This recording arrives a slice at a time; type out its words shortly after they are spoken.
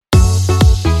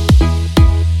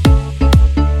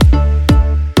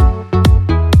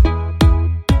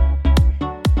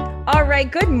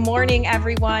morning,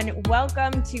 everyone.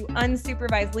 Welcome to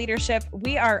Unsupervised Leadership.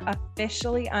 We are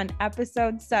officially on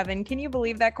episode 7. Can you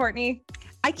believe that, Courtney?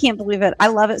 I can't believe it. I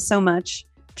love it so much.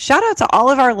 Shout out to all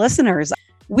of our listeners.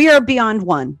 We are beyond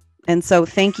 1. And so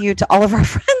thank you to all of our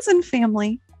friends and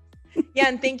family. Yeah,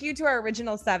 and thank you to our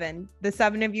original 7, the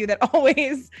 7 of you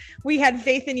that we had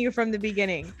faith in you from the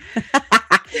beginning.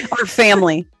 Our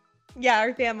family. Yeah,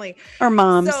 our family. Our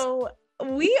moms. So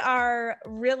we are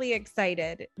really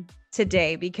excited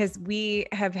today because we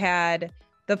have had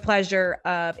the pleasure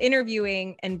of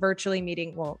interviewing and virtually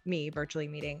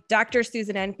meeting Dr.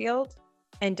 Susan Enfield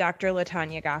and Dr.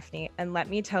 LaTonya Goffney. And let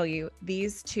me tell you,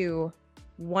 these two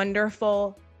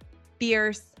wonderful,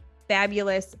 fierce,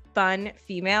 fabulous, fun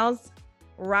females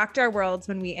rocked our worlds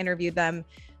when we interviewed them.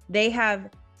 They have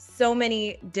so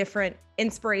many different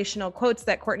inspirational quotes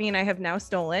that Courtney and I have now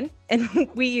stolen and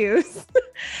we use.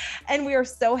 And we are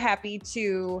so happy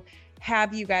to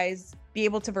have you guys be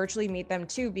able to virtually meet them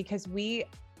too, because we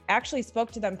actually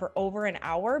spoke to them for over an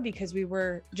hour because we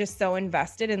were just so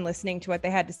invested in listening to what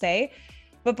they had to say.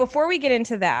 But before we get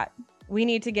into that, we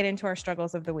need to get into our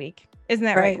struggles of the week. Isn't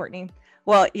that right, Courtney?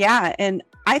 Well, yeah. And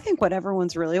I think what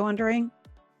everyone's really wondering,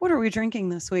 what are we drinking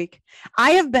this week?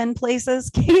 I have been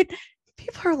places, Kate,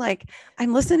 people are like,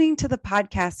 I'm listening to the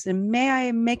podcast and may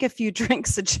I make a few drink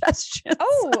suggestions?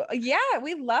 Oh, yeah.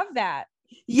 We love that.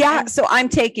 Yeah. So I'm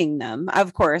taking them.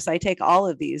 Of course, I take all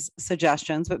of these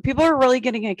suggestions, but people are really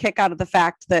getting a kick out of the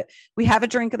fact that we have a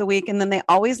drink of the week. And then they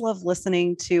always love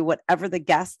listening to whatever the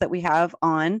guest that we have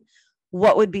on,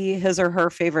 what would be his or her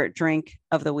favorite drink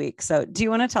of the week. So do you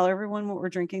want to tell everyone what we're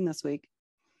drinking this week?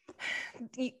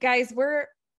 Guys, we're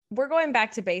going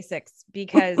back to basics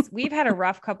because we've had a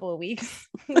rough couple of weeks.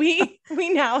 We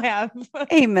now have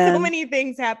so many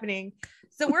things happening.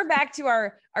 So we're back to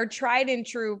our tried and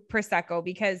true Prosecco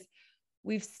because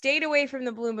we've stayed away from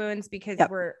the Blue Moons because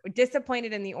we're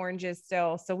disappointed in the oranges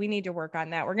still. So we need to work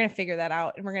on that. We're going to figure that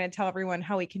out and we're going to tell everyone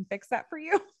how we can fix that for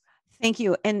you. Thank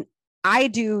you. And I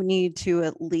do need to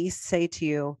at least say to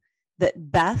you that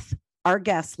Beth, our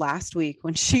guest last week,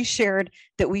 when she shared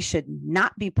that we should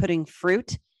not be putting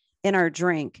fruit in our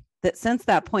drink, that since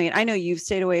that point, I know you've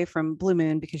stayed away from Blue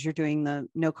Moon because you're doing the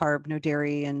no carb, no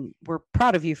dairy, and we're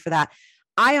proud of you for that.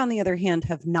 I, on the other hand,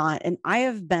 have not. And I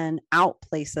have been out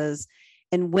places.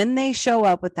 And when they show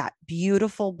up with that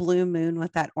beautiful blue moon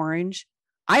with that orange,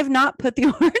 I've not put the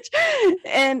orange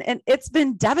and it's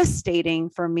been devastating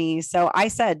for me. So I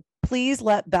said, please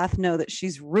let Beth know that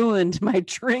she's ruined my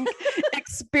drink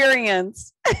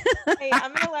experience. Hey,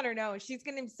 I'm going to let her know. She's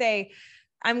going to say,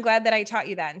 I'm glad that I taught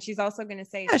you that. And she's also going to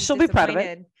say, she'll be proud of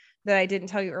it, that I didn't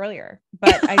tell you earlier,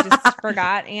 but I just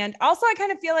forgot. And also I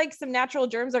kind of feel like some natural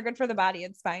germs are good for the body.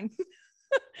 It's fine.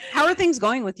 How are things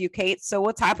going with you, Kate? So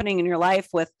what's happening in your life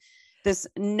with this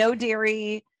no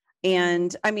dairy?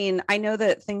 And I mean, I know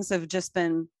that things have just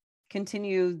been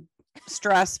continued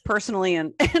stress personally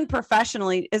and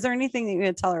professionally. Is there anything that you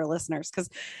can tell our listeners? Because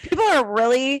people are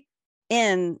really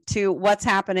into what's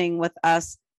happening with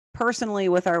us personally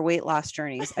with our weight loss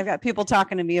journeys. I've got people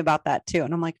talking to me about that too.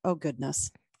 And I'm like, oh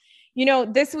goodness. You know,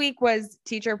 this week was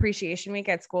Teacher Appreciation Week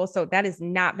at school. So that has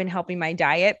not been helping my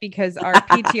diet because our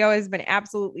PTO has been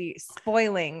absolutely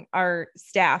spoiling our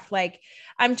staff. Like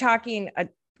I'm talking a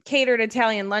catered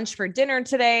Italian lunch for dinner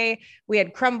today. We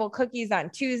had crumble cookies on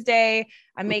Tuesday.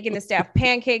 I'm making the staff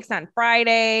pancakes on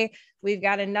Friday. We've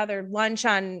got another lunch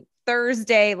on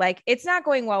Thursday. Like it's not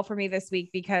going well for me this week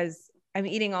because I'm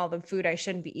eating all the food I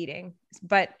shouldn't be eating,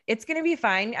 but it's going to be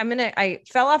fine. I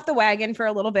fell off the wagon for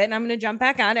a little bit and I'm going to jump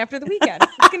back on after the weekend.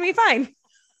 It's going to be fine.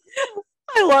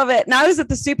 I love it. And I was at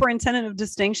the Superintendent of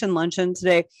Distinction luncheon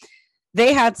today.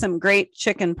 They had some great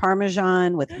chicken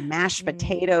Parmesan with mashed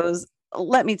potatoes.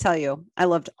 Let me tell you, I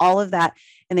loved all of that.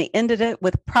 And they ended it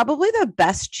with probably the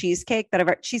best cheesecake that I've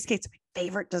ever, cheesecake's my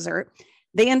favorite dessert.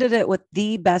 They ended it with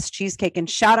the best cheesecake. And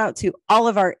shout out to all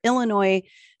of our Illinois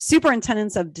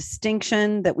superintendents of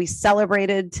distinction that we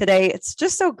celebrated today. It's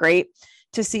just so great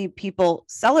to see people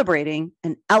celebrating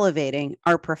and elevating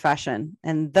our profession.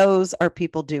 And those are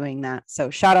people doing that.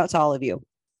 So shout out to all of you.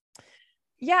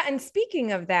 Yeah. And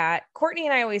speaking of that, Courtney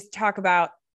and I always talk about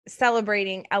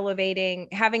celebrating, elevating,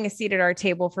 having a seat at our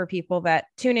table for people that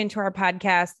tune into our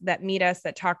podcast, that meet us,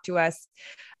 that talk to us.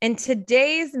 And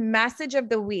today's message of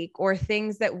the week, or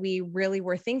things that we really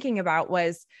were thinking about,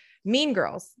 was mean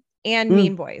girls and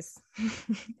mean boys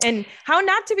and how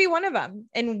not to be one of them.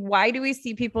 And why do we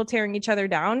see people tearing each other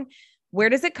down? Where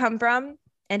does it come from?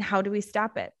 And how do we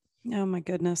stop it? Oh my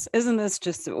goodness. Isn't this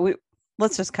just,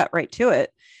 let's just cut right to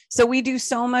it. So we do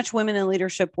so much women in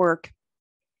leadership work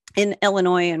in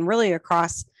Illinois and really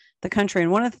across the country.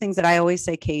 And one of the things that I always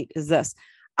say, Kate, is this: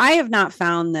 I have not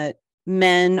found that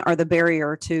men are the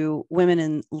barrier to women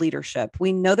in leadership.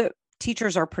 We know that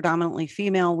teachers are predominantly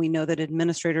female. We know that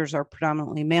administrators are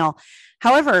predominantly male.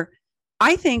 However,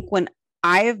 I think when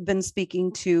I have been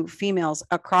speaking to females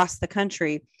across the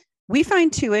country, we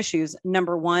find two issues.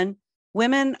 Number one,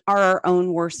 women are our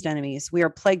own worst enemies. We are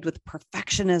plagued with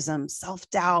perfectionism,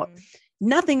 self-doubt.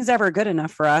 Nothing's ever good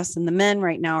enough for us. And the men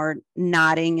right now are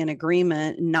nodding in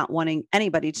agreement, not wanting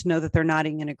anybody to know that they're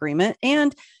nodding in agreement.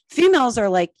 And females are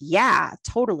like, yeah,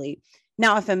 totally.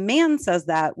 Now, if a man says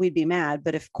that, we'd be mad.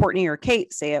 But if Courtney or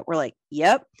Kate say it, we're like,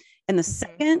 yep. And the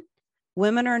second,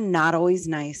 women are not always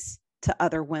nice to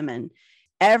other women.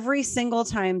 Every single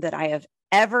time that I have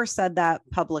ever said that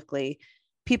publicly,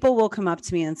 people will come up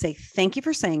to me and say, thank you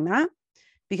for saying that,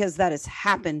 because that has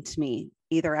happened to me,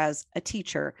 either as a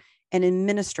teacher, an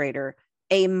administrator,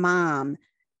 a mom,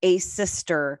 a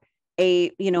sister, a,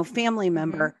 family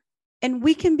member, and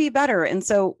we can be better. And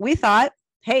so we thought,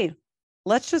 hey,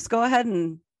 let's just go ahead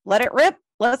and let it rip.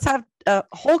 Let's have a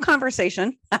whole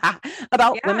conversation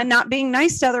about women not being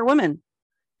nice to other women.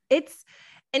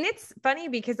 And it's funny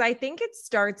because I think it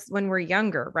starts when we're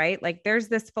younger, right? Like there's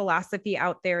this philosophy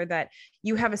out there that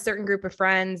you have a certain group of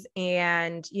friends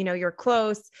and, you're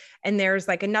close and there's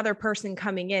like another person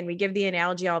coming in. We give the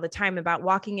analogy all the time about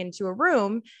walking into a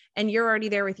room and you're already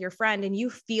there with your friend and you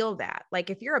feel that. Like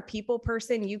if you're a people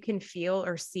person, you can feel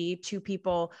or see two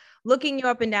people looking you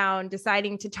up and down,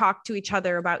 deciding to talk to each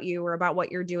other about you or about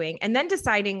what you're doing, and then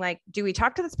deciding like, do we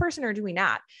talk to this person or do we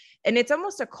not? And it's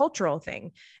almost a cultural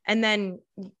thing. And then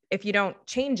if you don't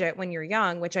change it when you're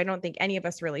young, which I don't think any of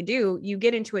us really do, you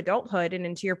get into adulthood and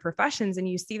into your professions and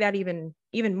you see that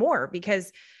even more,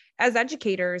 because as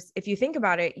educators, if you think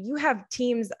about it, you have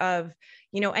teams of,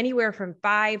 anywhere from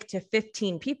 5 to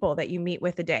 15 people that you meet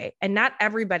with a day. And not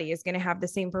everybody is going to have the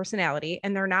same personality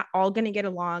and they're not all going to get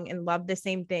along and love the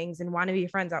same things and want to be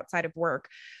friends outside of work.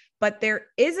 But there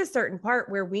is a certain part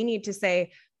where we need to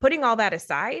say, putting all that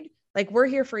aside, like we're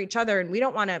here for each other and we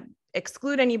don't want to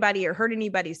exclude anybody or hurt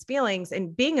anybody's feelings.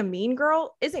 And being a mean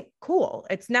girl isn't cool.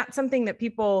 It's not something that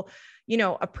people,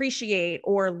 appreciate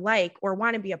or like or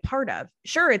want to be a part of.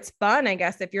 Sure, it's fun, I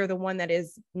guess, if you're the one that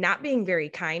is not being very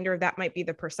kind, or that might be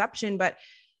the perception, but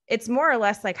it's more or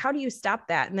less like, how do you stop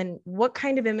that? And then what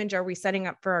kind of image are we setting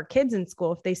up for our kids in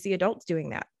school if they see adults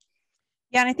doing that?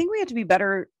 Yeah. And I think we have to be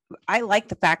better. I like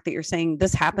the fact that you're saying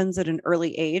this happens at an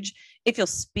early age. If you'll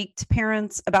speak to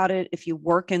parents about it, if you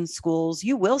work in schools,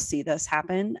 you will see this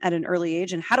happen at an early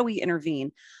age. And how do we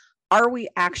intervene? Are we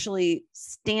actually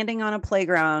standing on a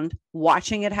playground,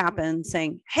 watching it happen,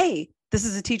 saying, hey, this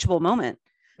is a teachable moment.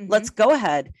 Let's go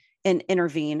ahead and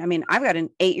intervene. I mean, I've got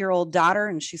an 8-year-old daughter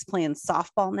and she's playing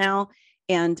softball now.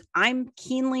 And I'm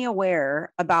keenly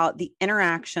aware about the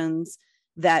interactions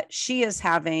that she is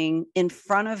having in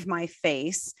front of my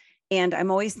face. And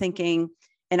I'm always thinking,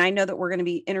 and I know that we're going to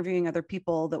be interviewing other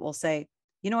people that will say,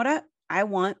 you know what, I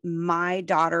want my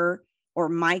daughter or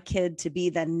my kid to be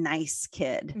the nice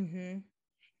kid.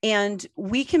 And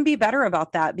we can be better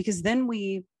about that, because then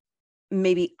we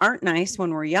maybe aren't nice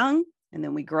when we're young and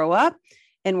then we grow up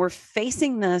and we're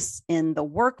facing this in the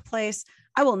workplace.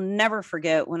 I will never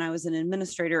forget when I was an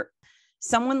administrator,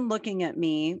 someone looking at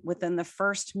me within the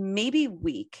first maybe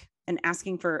week and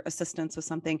asking for assistance with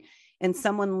something, and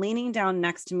someone leaning down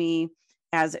next to me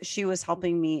as she was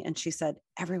helping me. And she said,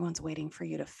 everyone's waiting for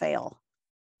you to fail.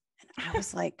 And I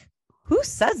was like, who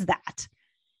says that?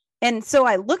 And so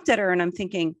I looked at her and I'm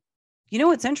thinking,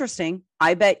 what's interesting?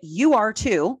 I bet you are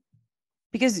too,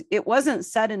 because it wasn't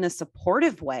said in a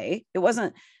supportive way. It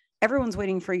wasn't, everyone's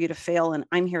waiting for you to fail and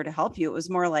I'm here to help you. It was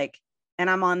more like, and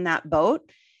I'm on that boat.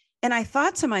 And I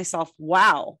thought to myself,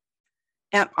 wow,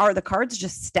 are the cards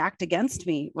just stacked against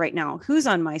me right now? Who's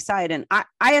on my side? And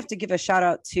I have to give a shout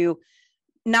out to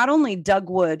not only Doug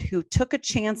Wood, who took a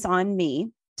chance on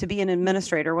me to be an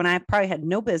administrator when I probably had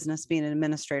no business being an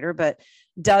administrator, but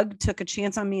Doug took a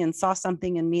chance on me and saw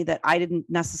something in me that I didn't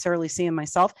necessarily see in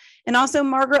myself. And also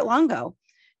Margaret Longo,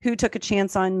 who took a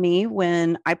chance on me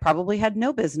when I probably had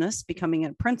no business becoming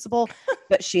a principal,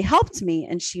 but she helped me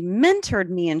and she mentored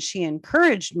me and she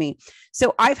encouraged me.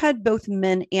 So I've had both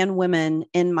men and women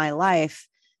in my life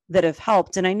that have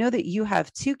helped. And I know that you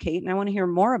have too, Kate, and I want to hear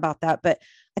more about that. But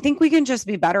I think we can just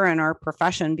be better in our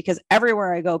profession, because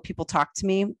everywhere I go, people talk to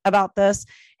me about this,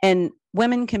 and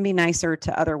women can be nicer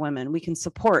to other women. We can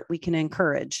support, we can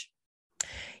encourage.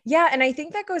 Yeah. And I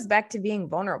think that goes back to being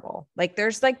vulnerable. Like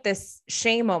there's like this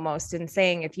shame almost in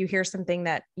saying, if you hear something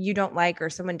that you don't like,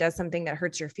 or someone does something that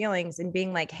hurts your feelings, and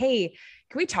being like, hey,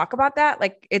 can we talk about that?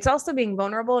 Like it's also being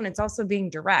vulnerable, and it's also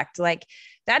being direct. Like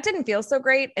that didn't feel so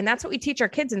great. And that's what we teach our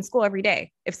kids in school every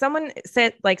day. If someone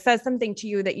says something to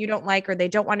you that you don't like, or they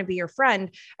don't want to be your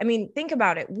friend, I mean, think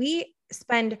about it. We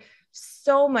spend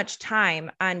so much time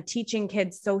on teaching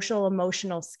kids social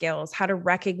emotional skills, how to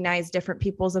recognize different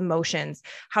people's emotions,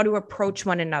 how to approach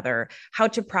one another, how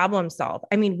to problem solve.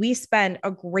 I mean, we spend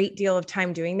a great deal of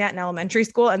time doing that in elementary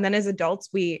school. And then as adults,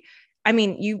 we're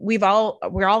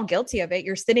all guilty of it.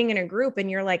 You're sitting in a group and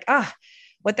you're like,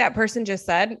 what that person just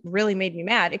said really made me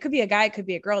mad. It could be a guy, it could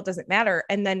be a girl, it doesn't matter.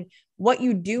 And then what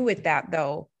you do with that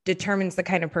though determines the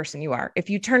kind of person you are. If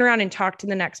you turn around and talk to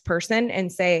the next person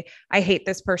and say, I hate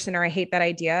this person, or I hate that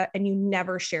idea, and you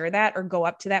never share that or go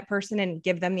up to that person and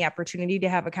give them the opportunity to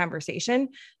have a conversation,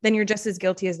 then you're just as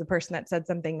guilty as the person that said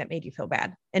something that made you feel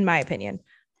bad, in my opinion.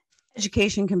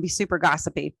 Education can be super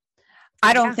gossipy.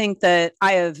 I don't think that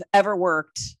I have ever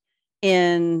worked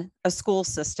in a school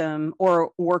system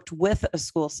or worked with a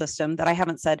school system that I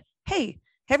haven't said, hey,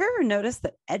 have you ever noticed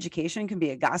that education can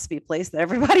be a gossipy place, that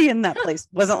everybody in that place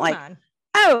wasn't like,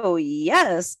 oh,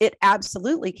 yes, it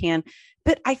absolutely can.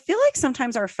 But I feel like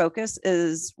sometimes our focus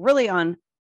is really on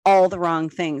all the wrong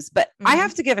things. But I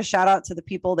have to give a shout out to the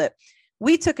people that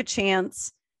we took a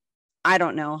chance. I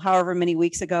don't know, however many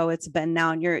weeks ago it's been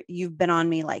now. And you've been on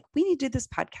me like, we need to do this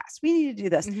podcast. We need to do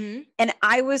this. And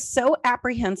I was so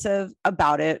apprehensive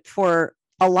about it for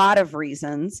a lot of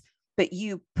reasons, but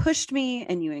you pushed me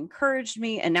and you encouraged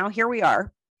me. And now here we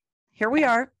are.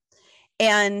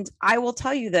 And I will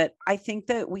tell you that I think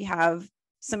that we have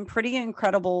some pretty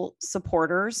incredible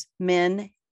supporters,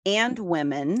 men and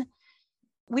women.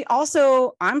 We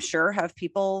also, I'm sure, have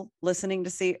people listening to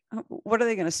see, what are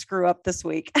they going to screw up this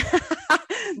week?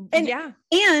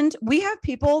 And we have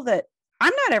people that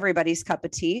I'm not everybody's cup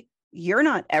of tea. You're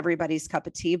not everybody's cup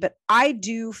of tea, but I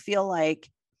do feel like,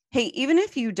 hey, even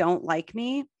if you don't like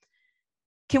me,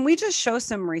 can we just show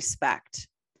some respect?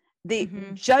 The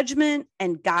judgment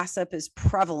and gossip is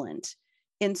prevalent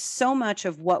in so much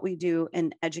of what we do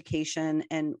in education.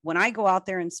 And when I go out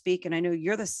there and speak, and I know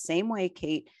you're the same way,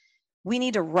 Kate, we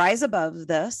need to rise above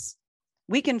this.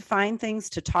 We can find things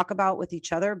to talk about with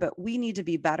each other, but we need to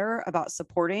be better about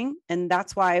supporting. And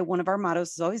that's why one of our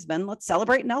mottos has always been, let's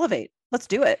celebrate and elevate. Let's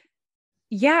do it.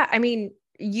 Yeah. I mean,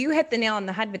 you hit the nail on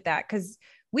the head with that, because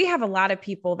we have a lot of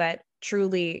people that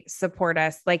truly support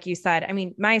us. Like you said, I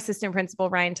mean, my assistant principal,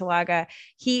 Ryan Talaga,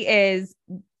 he is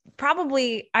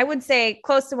probably, I would say,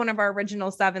 close to one of our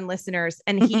original 7 listeners.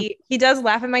 And he does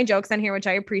laugh at my jokes on here, which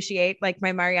I appreciate, like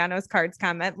my Mariano's cards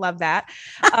comment. Love that.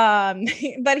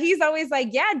 But he's always like,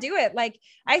 yeah, do it. Like,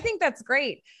 I think that's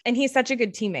great. And he's such a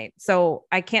good teammate. So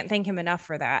I can't thank him enough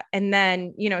for that. And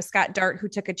then, Scott Dart, who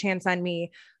took a chance on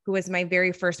me, who was my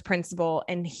very first principal.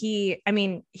 And he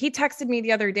texted me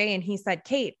the other day and he said,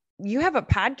 Kate, you have a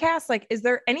podcast. Like, is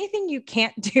there anything you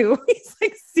can't do? He's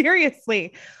like,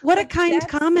 seriously. What a kind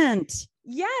comment.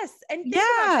 Yes. And think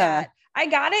about that. I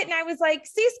got it. And I was like,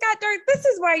 see, Scott Dart, this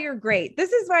is why you're great.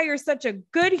 This is why you're such a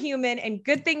good human and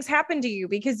good things happen to you,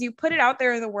 because you put it out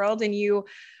there in the world and you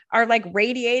are like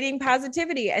radiating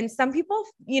positivity. And some people,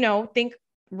 think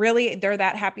really they're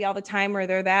that happy all the time, or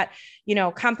they're that,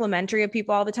 complimentary of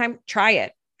people all the time. Try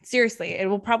it. Seriously, it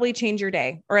will probably change your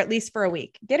day, or at least for a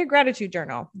week. Get a gratitude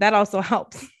journal. That also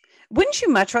helps. Wouldn't you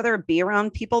much rather be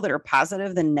around people that are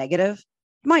positive than negative?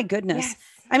 My goodness. Yes.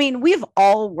 I mean, we've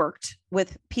all worked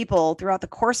with people throughout the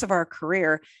course of our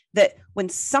career that when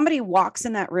somebody walks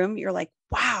in that room, you're like,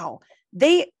 wow,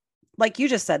 they, like you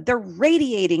just said, they're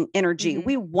radiating energy.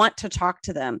 We want to talk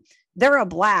to them. They're a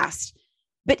blast.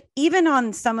 But even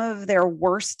on some of their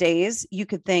worst days, you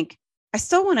could think, I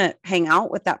still want to hang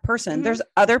out with that person. There's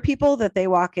other people that they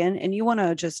walk in and you want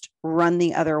to just run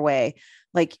the other way.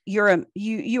 Like you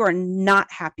are not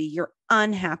happy. You're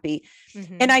unhappy.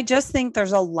 And I just think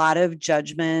there's a lot of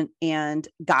judgment and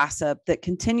gossip that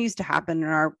continues to happen in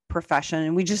our profession.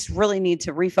 And we just really need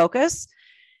to refocus,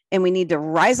 and we need to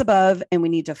rise above, and we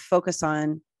need to focus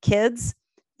on kids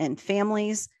and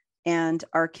families and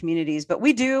our communities. But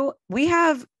we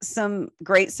have some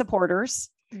great supporters.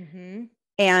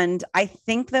 And I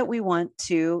think that we want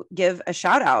to give a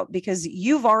shout out, because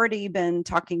you've already been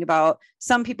talking about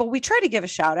some people. We try to give a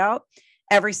shout out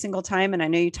every single time. And I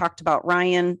know you talked about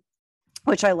Ryan,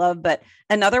 which I love, but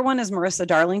another one is Marissa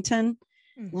Darlington.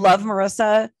 Love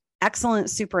Marissa. Excellent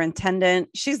superintendent.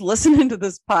 She's listening to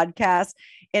this podcast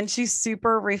and she's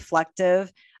super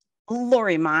reflective.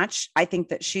 Lori Mach, I think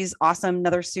that she's awesome.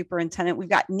 Another superintendent. We've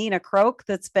got Nina Croak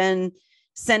that's been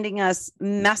sending us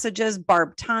messages.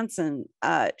 Barb Thompson,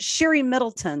 Sherry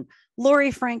Middleton,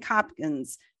 Lori Frank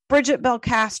Hopkins, Bridget Bell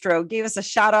Castro gave us a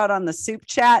shout out on the soup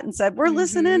chat and said, we're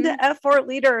listening to F4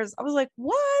 leaders. I was like,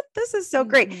 what? This is so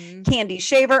great. Candy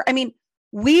Shaver. I mean,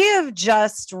 we have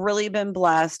just really been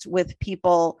blessed with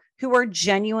people who are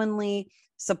genuinely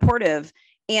supportive.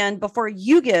 And before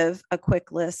you give a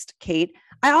quick list, Kate,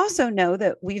 I also know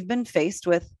that we've been faced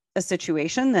with a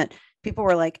situation that people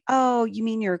were like, oh, you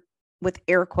mean your, with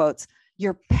air quotes,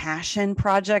 your passion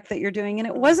project that you're doing. And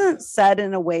it wasn't said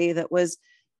in a way that was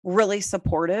really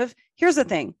supportive. Here's the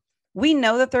thing. We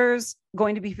know that there's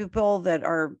going to be people that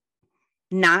are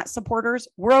not supporters.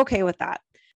 We're okay with that.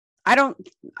 I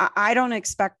don't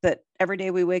expect that every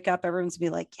day we wake up, everyone's gonna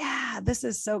be like, yeah, this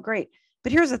is so great.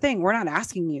 But here's the thing. We're not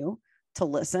asking you to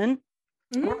listen.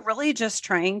 We're really just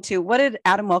trying to, what did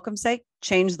Adam Welcome say?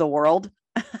 Change the world.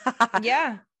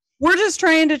 Yeah. We're just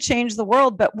trying to change the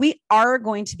world, but we are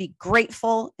going to be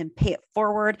grateful and pay it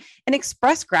forward and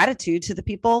express gratitude to the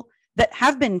people that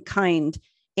have been kind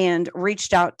and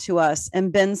reached out to us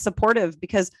and been supportive,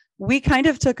 because we kind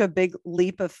of took a big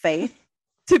leap of faith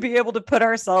to be able to put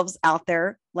ourselves out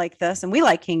there like this. And we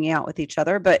like hanging out with each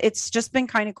other, but it's just been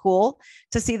kind of cool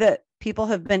to see that people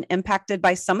have been impacted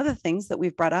by some of the things that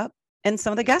we've brought up and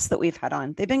some of the guests that we've had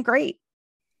on. They've been great.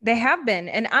 They have been.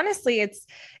 And honestly,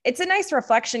 it's a nice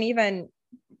reflection, even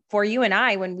for you and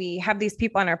I, when we have these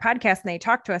people on our podcast and they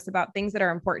talk to us about things that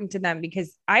are important to them,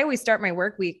 because I always start my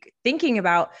work week thinking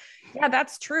about, yeah,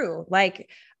 that's true. Like,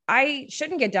 I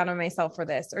shouldn't get down on myself for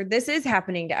this, or this is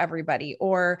happening to everybody.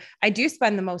 Or I do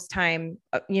spend the most time,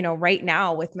 right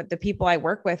now with the people I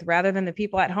work with rather than the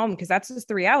people at home, because that's just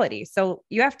the reality. So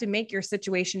you have to make your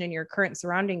situation and your current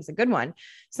surroundings a good one.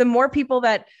 So more people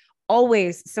that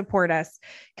always support us: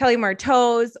 Kelly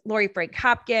Martos, Lori Frank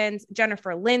Hopkins,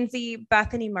 Jennifer Lindsay,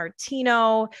 Bethany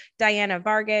Martino, Diana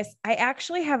Vargas. I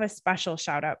actually have a special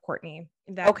shout out, Courtney,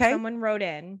 that someone wrote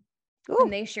in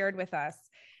and they shared with us.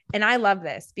 And I love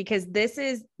this because this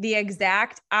is the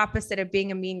exact opposite of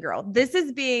being a mean girl. This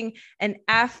is being an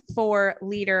F4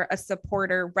 leader, a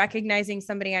supporter, recognizing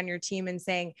somebody on your team and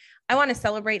saying, I want to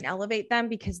celebrate and elevate them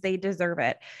because they deserve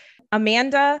it.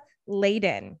 Amanda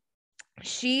Layden.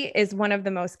 She is one of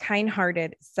the most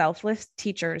kind-hearted, selfless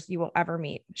teachers you will ever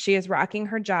meet. She is rocking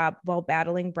her job while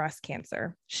battling breast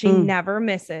cancer. She never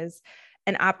misses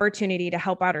an opportunity to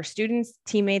help out her students,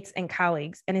 teammates, and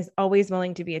colleagues, and is always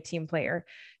willing to be a team player.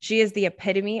 She is the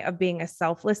epitome of being a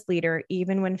selfless leader,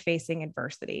 even when facing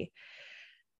adversity.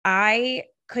 I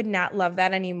could not love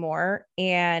that anymore.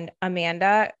 And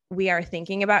Amanda, we are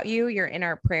thinking about you. You're in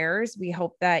our prayers. We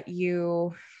hope that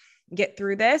you get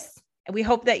through this. We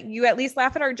hope that you at least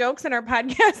laugh at our jokes in our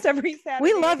podcast every Saturday.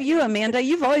 We love you, Amanda.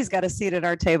 You've always got a seat at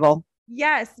our table.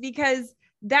 Yes, because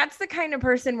that's the kind of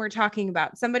person we're talking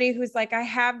about. Somebody who's like, I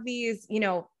have these,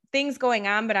 things going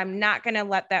on, but I'm not going to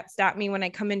let that stop me when I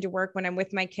come into work, when I'm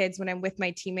with my kids, when I'm with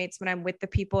my teammates, when I'm with the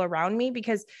people around me,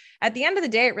 because at the end of the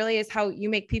day, it really is how you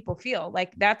make people feel.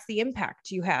 Like, that's the impact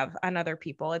you have on other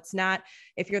people. It's not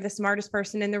if you're the smartest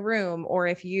person in the room, or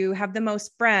if you have the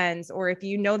most friends, or if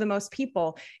you know the most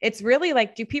people. It's really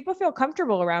like, do people feel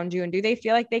comfortable around you? And do they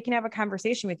feel like they can have a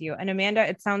conversation with you? And Amanda,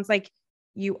 it sounds like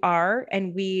you are,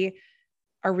 and we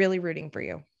are really rooting for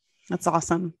you. That's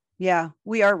awesome. Yeah,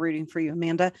 we are rooting for you,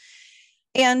 Amanda.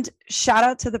 And shout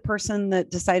out to the person that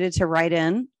decided to write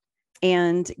in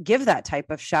and give that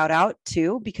type of shout out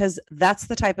too, because that's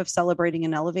the type of celebrating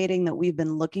and elevating that we've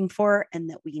been looking for and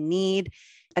that we need.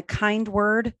 A kind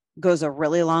word goes a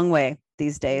really long way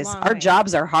these days. Our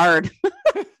jobs are hard,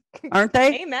 aren't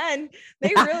they? Amen.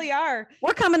 They really are.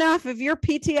 We're coming off of your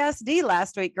PTSD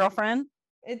last week, girlfriend.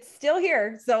 It's still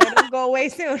here, so it'll go away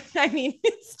soon. I mean,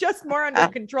 it's just more under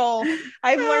control.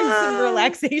 I've learned some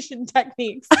relaxation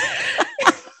techniques.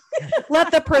 Let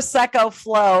the Prosecco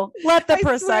flow. Let the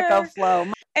Prosecco flow.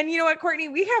 And you know what, Courtney?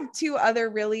 We have two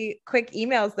other really quick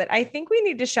emails that I think we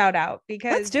need to shout out,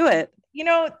 because let's do it.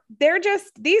 They're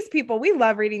just these people. We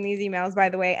love reading these emails, by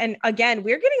the way. And again,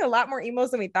 we're getting a lot more emails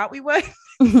than we thought we would.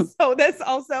 So this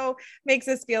also makes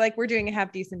us feel like we're doing a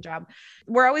half decent job.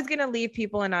 We're always going to leave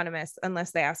people anonymous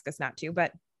unless they ask us not to.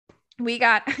 But we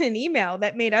got an email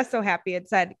that made us so happy. It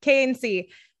said, KNC,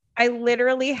 I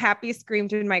literally happy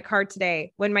screamed in my car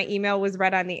today when my email was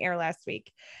read on the air last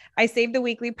week. I saved the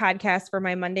weekly podcast for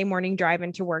my Monday morning drive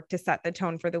into work to set the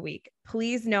tone for the week.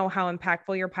 Please know how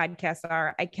impactful your podcasts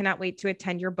are. I cannot wait to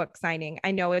attend your book signing.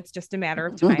 I know it's just a matter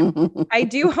of time. I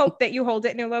do hope that you hold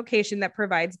it in a location that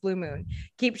provides Blue Moon.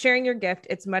 Keep sharing your gift.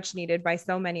 It's much needed by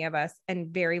so many of us and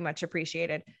very much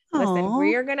appreciated. Aww. Listen,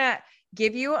 we're going to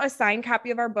give you a signed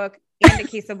copy of our book and a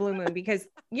case of Blue Moon, because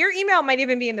your email might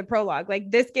even be in the prologue. Like,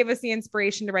 this gave us the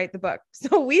inspiration to write the book.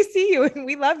 So we see you and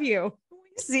we love you.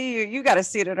 We see you. You got a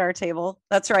seat at our table.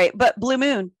 That's right. But Blue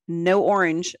Moon, no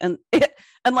orange, and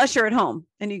unless you're at home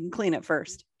and you can clean it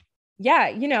first. Yeah.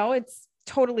 It's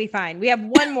totally fine. We have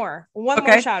one more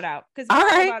shout out, because we're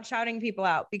all about shouting people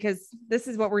out, because this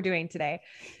is what we're doing today.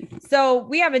 So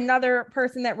we have another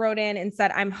person that wrote in and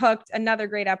said, I'm hooked. Another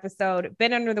great episode.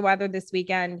 Been under the weather this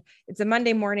weekend. It's a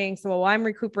Monday morning. So while I'm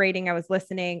recuperating, I was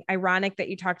listening. Ironic that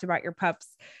you talked about your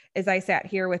pups as I sat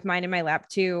here with mine in my lap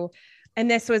too. And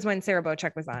this was when Sarah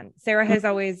Bochek was on. Sarah has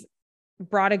always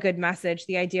brought a good message.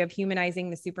 The idea of humanizing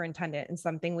the superintendent is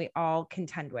something we all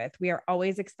contend with. We are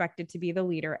always expected to be the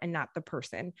leader and not the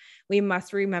person. We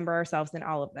must remember ourselves in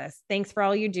all of this. Thanks for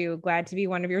all you do. Glad to be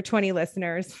one of your 20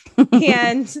 listeners.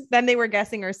 And then they were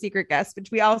guessing our secret guest,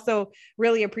 which we also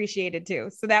really appreciated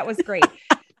too. So that was great.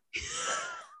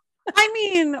 I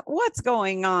mean, what's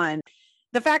going on?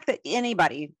 The fact that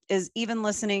anybody is even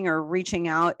listening or reaching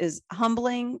out is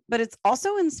humbling, but it's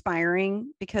also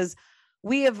inspiring, because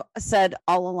we have said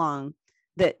all along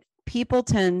that people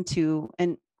tend to,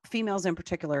 and females in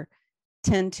particular,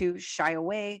 tend to shy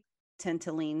away, tend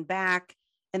to lean back,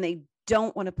 and they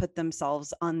don't want to put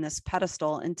themselves on this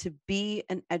pedestal. And to be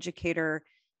an educator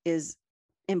is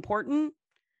important,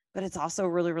 but it's also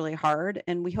really, really hard.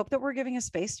 And we hope that we're giving a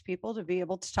space to people to be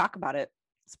able to talk about it.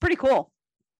 It's pretty cool.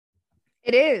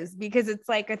 It is, because it's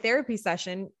like a therapy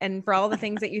session, and for all the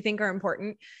things that you think are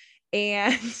important,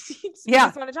 and you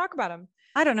just want to talk about them.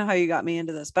 I don't know how you got me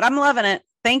into this, but I'm loving it.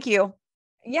 Thank you.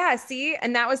 Yeah. See,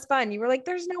 and that was fun. You were like,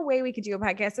 there's no way we could do a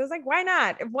podcast. I was like, why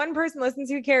not? If one person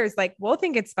listens, who cares? Like, we'll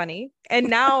think it's funny. And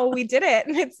now we did it,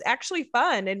 and it's actually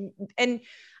fun. And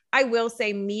I will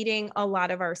say, meeting a lot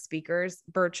of our speakers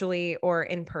virtually or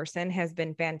in person has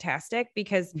been fantastic,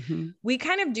 because we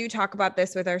kind of do talk about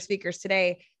this with our speakers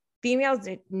today. Females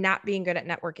not being good at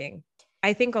networking.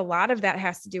 I think a lot of that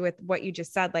has to do with what you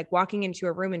just said, like walking into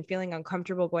a room and feeling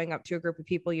uncomfortable going up to a group of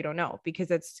people you don't know, because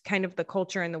it's kind of the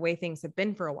culture and the way things have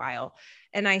been for a while.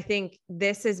 And I think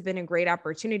this has been a great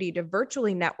opportunity to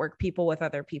virtually network people with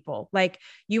other people. Like,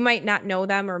 you might not know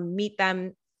them or meet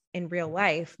them in real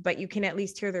life, but you can at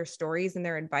least hear their stories and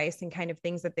their advice and kind of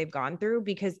things that they've gone through.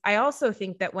 Because I also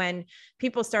think that when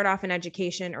people start off in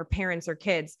education, or parents or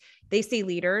kids, they see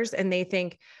leaders and they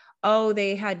think, oh,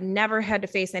 they had never had to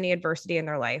face any adversity in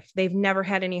their life. They've never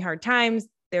had any hard times.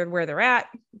 They're where they're at.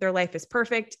 Their life is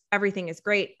perfect. Everything is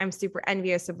great. I'm super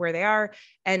envious of where they are.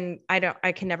 And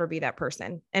I can never be that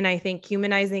person. And I think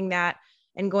humanizing that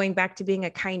and going back to being a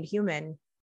kind human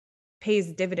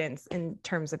pays dividends in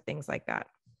terms of things like that.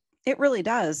 It really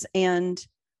does. And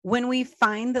when we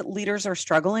find that leaders are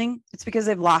struggling, it's because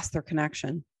they've lost their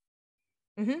connection.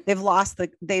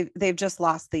 They've just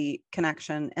lost the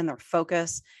connection and their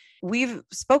focus. We've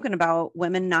spoken about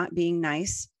women not being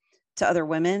nice to other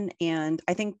women. And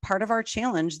I think part of our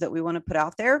challenge that we want to put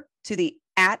out there to the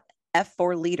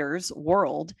 @F4 Leaders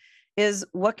world is,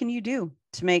 what can you do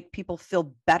to make people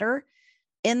feel better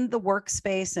in the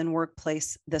workspace and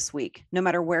workplace this week, no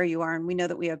matter where you are? And we know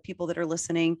that we have people that are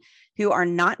listening who are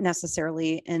not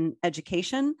necessarily in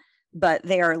education, but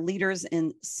they are leaders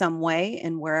in some way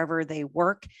in wherever they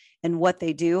work and what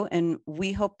they do. And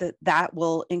we hope that that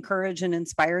will encourage and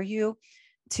inspire you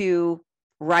to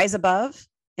rise above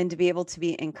and to be able to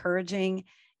be encouraging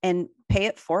and pay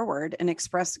it forward and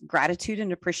express gratitude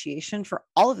and appreciation for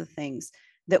all of the things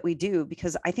that we do,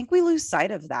 because I think we lose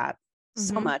sight of that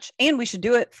so much. And we should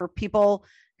do it for people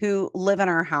who live in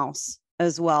our house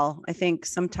as well. I think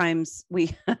sometimes we're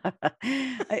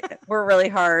really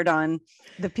hard on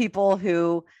the people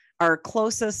who are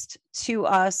closest to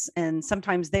us, and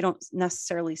sometimes they don't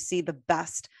necessarily see the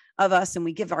best of us, and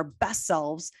we give our best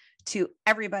selves to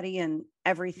everybody and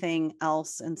everything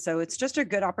else. And so it's just a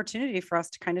good opportunity for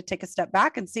us to kind of take a step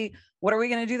back and see, what are we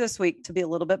going to do this week to be a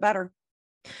little bit better?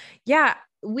 Yeah.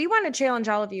 We want to challenge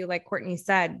all of you, like Courtney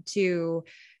said, to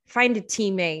find a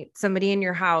teammate, somebody in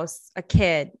your house, a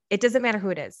kid. It doesn't matter who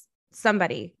it is,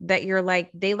 somebody that you're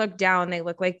like, they look down, they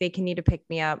look like they can need to pick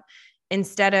me up.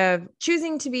 Instead of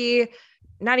choosing to be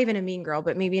not even a mean girl,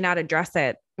 but maybe not address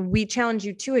it, we challenge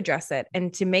you to address it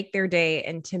and to make their day,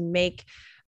 and to make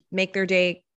their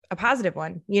day a positive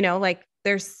one. You know, like,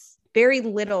 there's very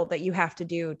little that you have to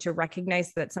do to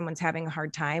recognize that someone's having a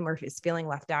hard time or is feeling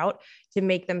left out, to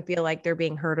make them feel like they're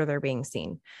being heard or they're being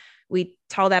seen. We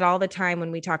tell that all the time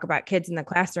when we talk about kids in the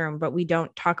classroom, but we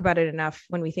don't talk about it enough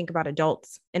when we think about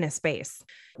adults in a space.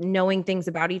 Knowing things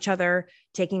about each other,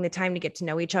 taking the time to get to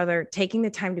know each other, taking the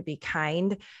time to be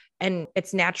kind, And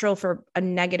it's natural for a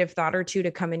negative thought or two to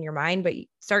come in your mind, but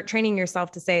start training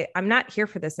yourself to say, I'm not here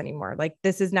for this anymore. Like,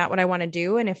 this is not what I want to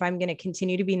do. And if I'm going to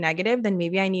continue to be negative, then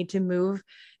maybe I need to move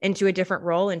into a different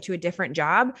role, into a different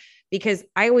job. Because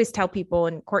I always tell people,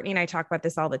 and Courtney and I talk about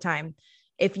this all the time,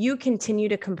 if you continue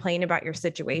to complain about your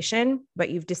situation, but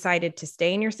you've decided to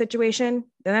stay in your situation,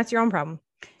 then that's your own problem.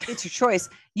 It's your choice.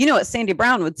 You know what Sandy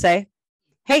Brown would say?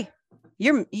 Hey,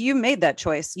 you made that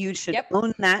choice. You should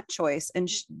own that choice. And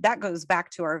that goes back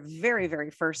to our very,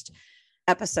 very first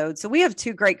episode. So we have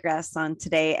two great guests on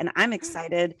today, and I'm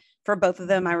excited for both of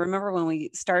them. I remember when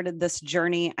we started this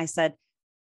journey, I said,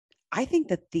 I think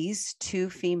that these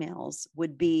two females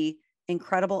would be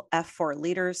incredible F4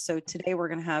 leaders. So today we're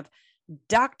going to have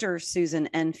Dr. Susan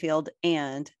Enfield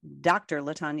and Dr.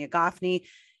 LaTonya Goffney.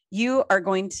 You are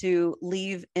going to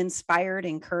leave inspired,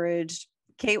 encouraged.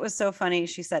 Kate was so funny.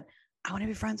 She said, I want to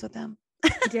be friends with them.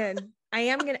 I did. I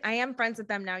am friends with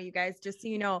them now, you guys, just so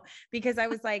you know, because I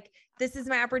was like, this is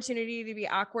my opportunity to be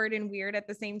awkward and weird at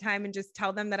the same time and just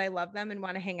tell them that I love them and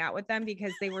want to hang out with them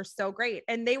because they were so great.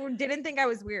 And they didn't think I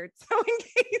was weird. So in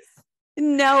case.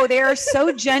 No, they are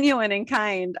so genuine and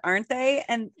kind, aren't they?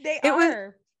 And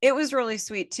it was really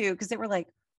sweet too, because they were like,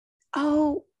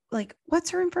 oh, like, what's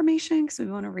her information? Because we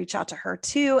want to reach out to her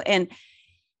too. And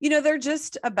they're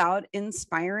just about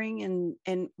inspiring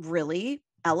and really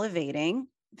elevating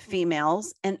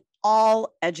females and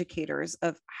all educators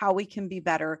of how we can be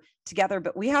better together.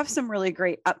 But we have some really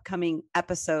great upcoming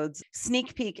episodes.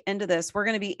 Sneak peek into this. We're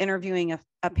going to be interviewing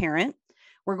a parent.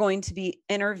 We're going to be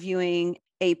interviewing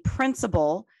a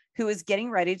principal who is getting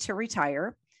ready to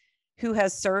retire, who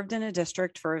has served in a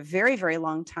district for a very, very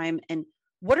long time. And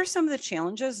what are some of the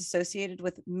challenges associated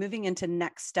with moving into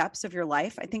next steps of your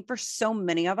life? I think for so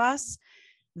many of us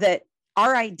that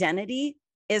our identity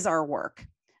is our work.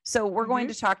 So we're going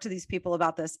to talk to these people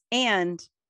about this. And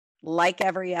like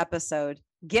every episode,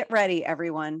 get ready,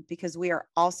 everyone, because we are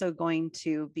also going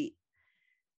to be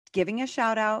giving a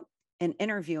shout out and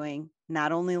interviewing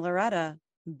not only Loretta,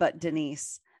 but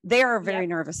Denise. They are very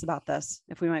nervous about this,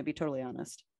 if we might be totally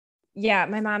honest. Yeah.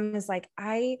 My mom is like,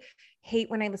 I hate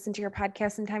when I listen to your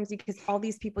podcast sometimes because all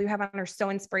these people you have on are so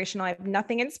inspirational. I have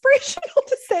nothing inspirational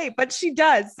to say, but she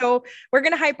does. So we're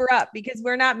going to hype her up because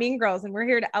we're not mean girls and we're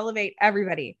here to elevate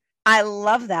everybody. I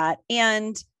love that.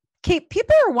 And Kate,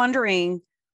 people are wondering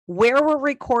where we're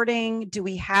recording. Do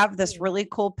we have this really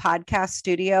cool podcast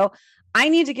studio? I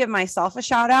need to give myself a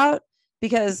shout out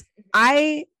because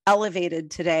I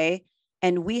elevated today.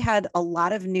 And we had a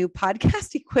lot of new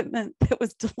podcast equipment that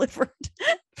was delivered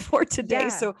for today. Yeah.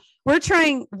 So we're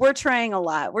trying a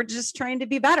lot. We're just trying to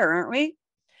be better, aren't we?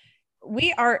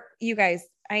 We are, you guys.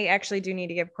 I actually do need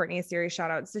to give Courtney a serious shout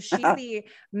out. So she's the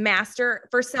master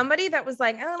for somebody that was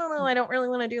like, I don't know, I don't really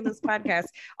want to do this podcast.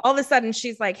 All of a sudden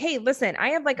she's like, hey, listen, I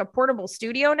have like a portable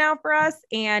studio now for us.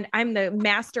 And I'm the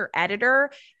master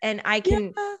editor and I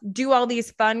can do all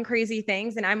these fun, crazy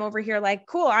things. And I'm over here like,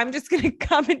 cool, I'm just going to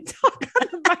come and talk on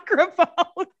the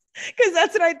microphone. Because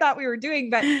that's what I thought we were doing.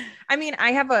 But I mean,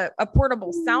 I have a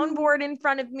portable soundboard in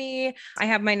front of me. I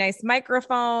have my nice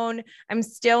microphone. I'm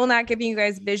still not giving you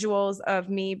guys visuals of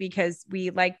me because we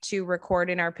like to record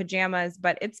in our pajamas,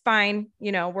 but it's fine.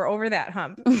 We're over that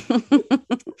hump.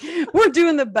 We're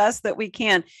doing the best that we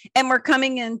can. And we're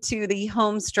coming into the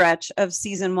home stretch of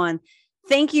season 1.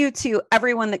 Thank you to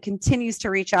everyone that continues to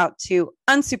reach out to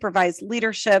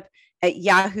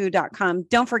unsupervisedleadership@yahoo.com.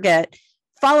 Don't forget,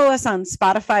 follow us on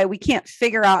Spotify. We can't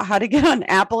figure out how to get on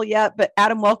Apple yet, but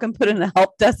Adam Welcome put in a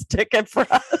help desk ticket for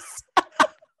us.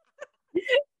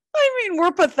 I mean,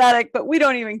 we're pathetic, but we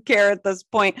don't even care at this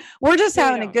point. We're just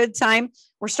having a good time.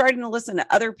 We're starting to listen to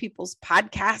other people's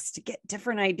podcasts to get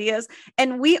different ideas,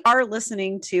 and we are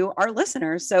listening to our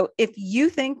listeners. So if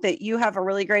you think that you have a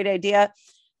really great idea,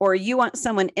 or you want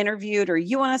someone interviewed, or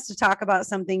you want us to talk about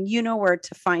something, you know where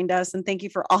to find us. And thank you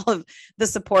for all of the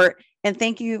support. And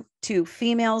thank you to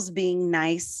females being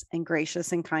nice and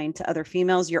gracious and kind to other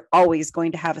females. You're always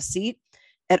going to have a seat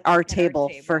at our table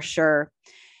for sure.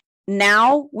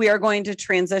 Now we are going to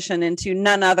transition into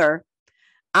none other,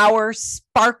 our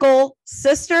sparkle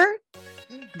sister,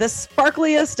 the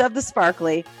sparkliest of the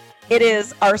sparkly. It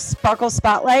is our Sparkle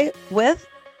Spotlight with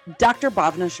Dr.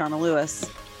 Bhavna Sharma Lewis.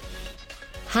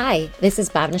 Hi, this is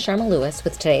Bhavna Sharma Lewis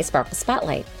with today's Sparkle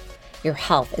Spotlight. Your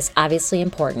health is obviously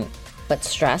important, but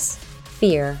stress,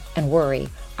 fear, and worry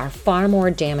are far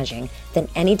more damaging than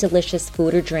any delicious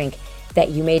food or drink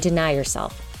that you may deny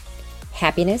yourself.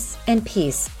 Happiness and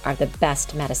peace are the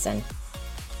best medicine.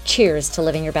 Cheers to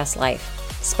living your best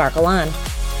life. Sparkle on.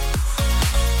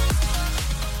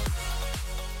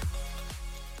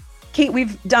 Kate,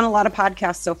 we've done a lot of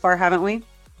podcasts so far, haven't we?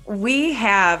 We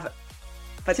have,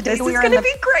 but today this is going to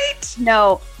be great.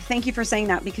 No, thank you for saying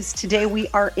that, because today we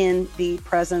are in the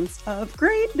presence of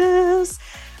greatness.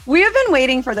 We have been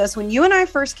waiting for this. When you and I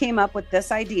first came up with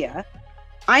this idea,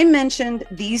 I mentioned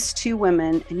these two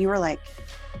women and you were like,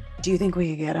 do you think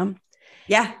we could get them?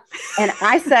 Yeah. And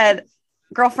I said,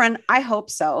 girlfriend, I hope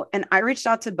so. And I reached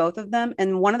out to both of them.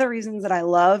 And one of the reasons that I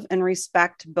love and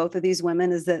respect both of these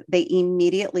women is that they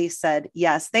immediately said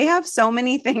yes. They have so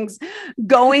many things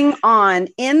going on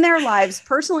in their lives,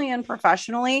 personally and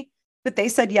professionally, but they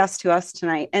said yes to us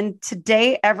tonight. And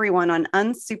today, everyone, on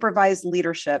Unsupervised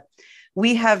Leadership,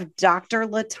 we have Dr.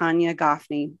 LaTonya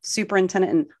Goffney,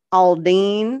 superintendent in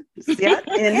Aldine,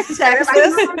 in Texas.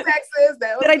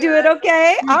 Did I do it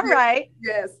okay? All right.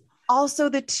 Yes. Also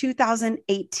the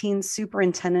 2018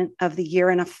 Superintendent of the Year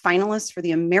and a finalist for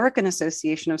the American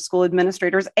Association of School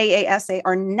Administrators, AASA,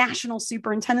 our National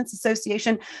Superintendents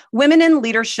Association Women in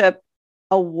Leadership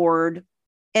Award.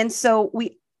 And so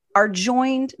we are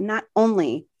joined not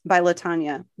only by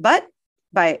LaTonya, but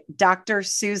by Dr.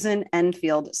 Susan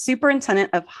Enfield, Superintendent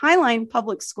of Highline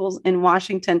Public Schools in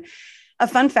Washington. A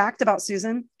fun fact about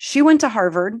Susan, she went to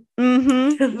Harvard.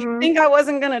 You think I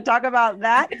wasn't going to talk about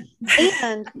that?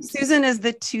 And Susan is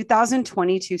the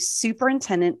 2022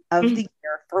 Superintendent of the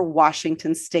Year for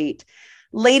Washington State.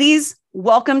 Ladies,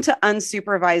 welcome to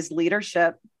Unsupervised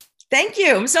Leadership. Thank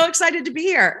you. I'm so excited to be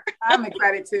here. I'm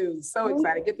excited too. So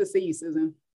excited. Good to see you,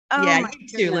 Susan. Oh, yeah, you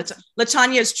too.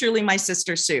 LaTonya is truly my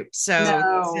sister soup. So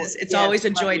it's always a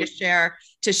joy to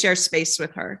share space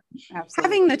with her. Absolutely.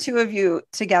 Having the two of you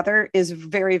together is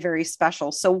very, very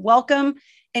special. So welcome.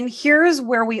 And here's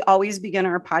where we always begin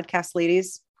our podcast,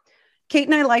 ladies. Kate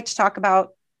and I like to talk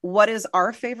about what is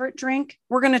our favorite drink.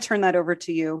 We're going to turn that over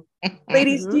to you.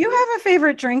 Ladies, do you have a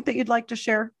favorite drink that you'd like to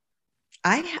share?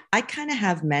 I kind of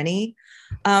have many.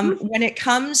 When it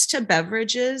comes to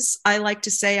beverages, I like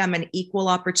to say I'm an equal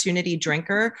opportunity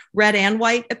drinker. Red and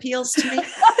white appeals to me.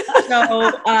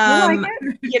 So,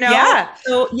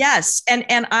 so yes.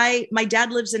 And my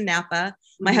dad lives in Napa.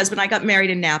 My husband and I got married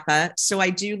in Napa. So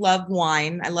I do love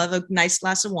wine. I love a nice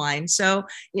glass of wine. So,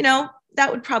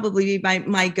 that would probably be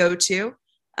my go-to.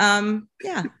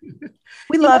 Yeah.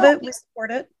 We love it. We support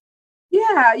it.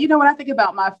 Yeah. When I think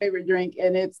about my favorite drink,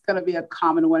 and it's going to be a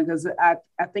common one, because I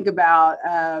think about,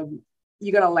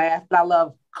 you're going to laugh, but I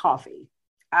love coffee.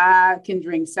 I can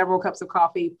drink several cups of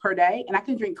coffee per day, and I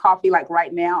can drink coffee like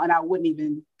right now, and I wouldn't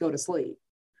even go to sleep.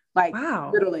 Like,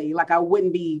 wow. Literally, like I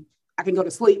can go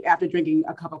to sleep after drinking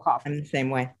a cup of coffee. I'm the same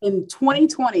way. In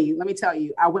 2020, let me tell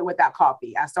you, I went without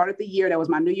coffee. I started the year, that was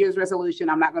my New Year's resolution.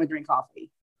 I'm not going to drink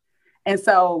coffee. And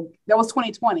so that was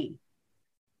 2020.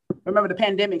 Remember, the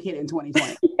pandemic hit in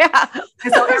 2020. Yeah.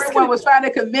 And so everyone was trying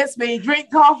to convince me, drink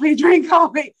coffee.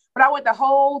 But I went the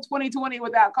whole 2020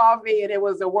 without coffee, and it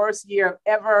was the worst year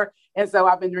ever. And so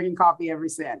I've been drinking coffee ever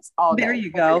since. All day. There you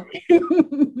go. There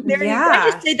you go.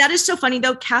 I just say that is so funny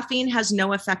though. Caffeine has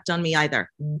no effect on me either.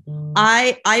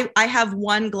 I have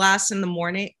one glass in the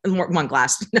morning. One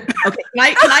glass. Okay.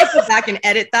 Can I go back and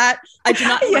edit that? I do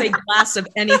not have a glass of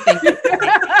anything.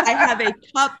 I have a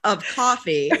cup of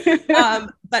coffee.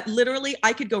 But literally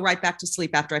I could go right back to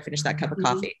sleep after I finish that cup of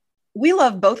coffee. We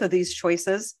love both of these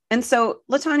choices. And so,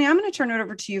 LaTonya, I'm going to turn it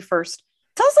over to you first.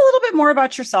 Tell us a little bit more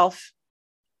about yourself.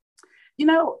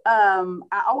 I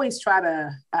always try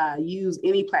to use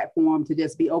any platform to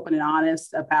just be open and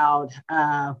honest about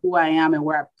who I am and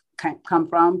where I come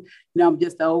from. I'm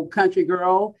just an old country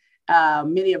girl.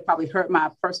 Many have probably heard my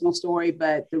personal story,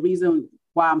 but the reason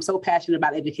why I'm so passionate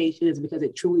about education is because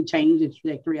it truly changed the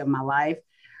trajectory of my life.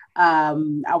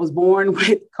 I was born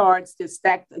with cards just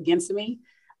stacked against me.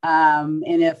 And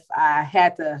if I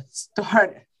had to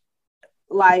start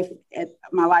my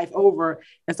life over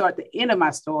and start the end of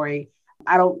my story,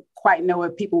 I don't quite know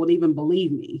if people would even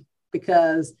believe me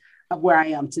because of where I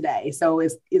am today. So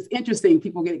it's interesting.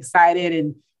 People get excited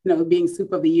and, being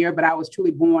Soup of the Year, but I was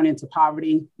truly born into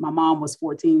poverty. My mom was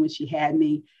 14 when she had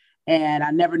me, and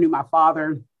I never knew my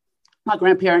father. My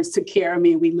grandparents took care of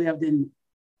me, and we lived in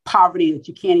poverty that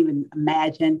you can't even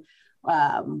imagine.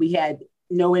 We had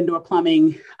no indoor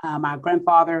plumbing. My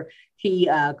grandfather, he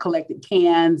collected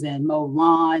cans and mowed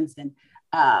lawns,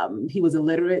 and he was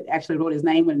illiterate, actually wrote his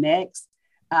name with an X.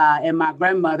 And my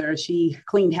grandmother, she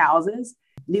cleaned houses.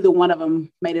 Neither one of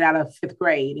them made it out of 5th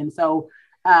grade. And so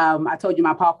I told you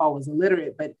my papa was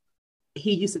illiterate, but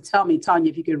he used to tell me, Tonya,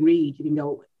 if you can read, you can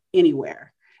go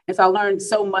anywhere. And so I learned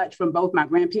so much from both my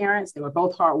grandparents. They were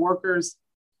both hard workers,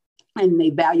 and they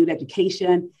valued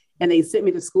education, and they sent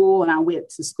me to school, and I went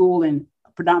to school in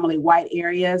predominantly white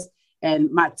areas,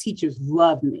 and my teachers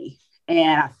loved me,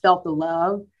 and I felt the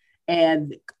love.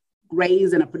 And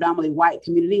raised in a predominantly white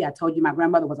community. I told you my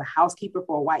grandmother was a housekeeper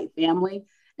for a white family.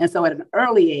 And so at an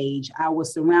early age, I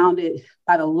was surrounded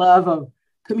by the love of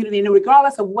community. And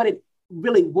regardless of what it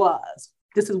really was,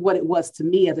 this is what it was to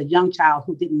me as a young child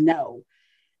who didn't know.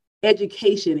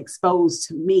 Education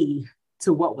exposed me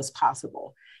to what was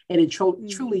possible. And it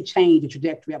truly changed the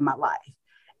trajectory of my life.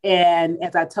 And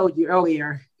as I told you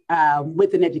earlier,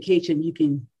 with an education, you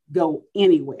can go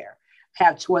anywhere,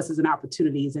 have choices and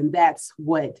opportunities. And that's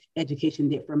what education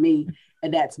did for me.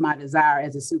 And that's my desire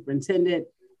as a superintendent,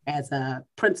 as a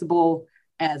principal,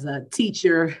 as a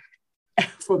teacher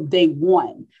from day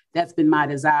one. That's been my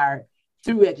desire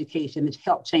through education to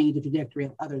help change the trajectory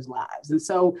of others' lives. And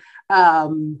so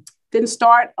didn't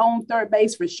start on third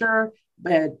base for sure,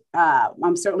 but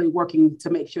I'm certainly working to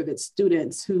make sure that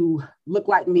students who look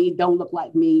like me, don't look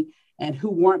like me, and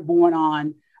who weren't born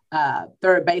on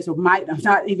third base or might have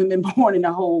not even been born in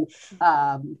the whole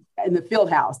in the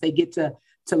field house, they get to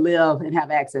live and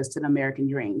have access to the American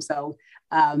dream. So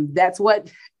that's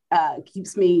what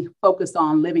keeps me focused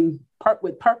on living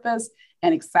with purpose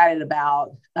and excited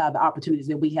about the opportunities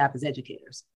that we have as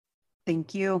educators.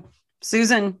 Thank you.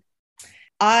 Susan.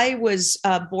 I was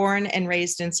born and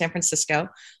raised in San Francisco.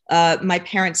 My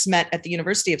parents met at the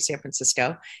University of San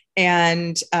Francisco,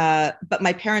 but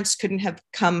my parents couldn't have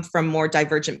come from more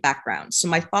divergent backgrounds. So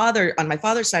on my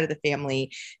father's side of the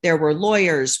family, there were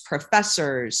lawyers,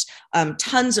 professors,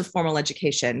 tons of formal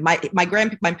education. My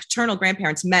paternal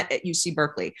grandparents met at UC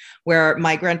Berkeley, where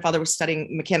my grandfather was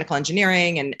studying mechanical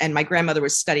engineering, and my grandmother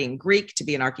was studying Greek to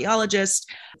be an archaeologist.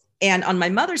 And on my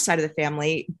mother's side of the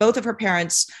family, both of her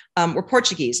parents were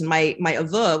Portuguese. And my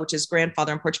avô, which is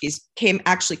grandfather in Portuguese, came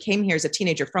here as a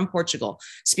teenager from Portugal,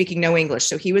 speaking no English.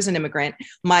 So he was an immigrant.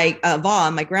 My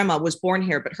avô, my grandma, was born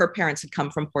here, but her parents had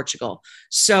come from Portugal.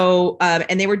 So,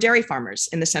 and they were dairy farmers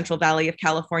in the Central Valley of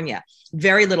California.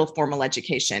 Very little formal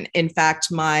education. In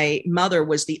fact, my mother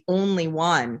was the only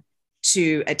one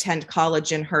to attend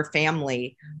college in her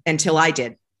family until I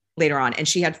did later on. And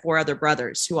she had 4 other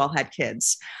brothers who all had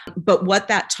kids. But what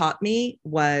that taught me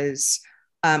was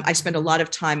I spent a lot of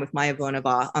time with my avô and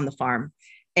avā on the farm.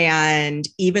 And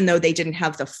even though they didn't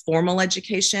have the formal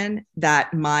education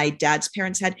that my dad's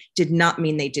parents had, did not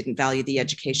mean they didn't value the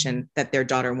education that their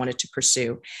daughter wanted to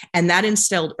pursue. And that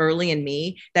instilled early in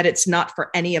me that it's not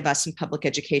for any of us in public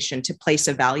education to place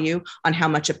a value on how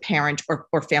much a parent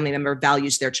or family member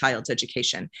values their child's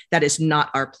education. That is not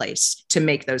our place to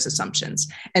make those assumptions.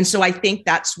 And so I think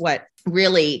that's what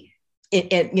really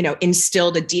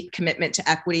instilled a deep commitment to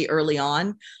equity early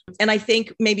on. And I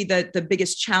think maybe the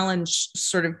biggest challenge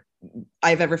sort of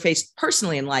I've ever faced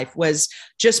personally in life was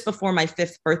just before my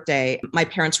 5th birthday. My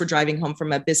parents were driving home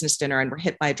from a business dinner and were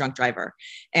hit by a drunk driver.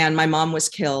 And my mom was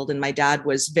killed and my dad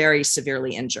was very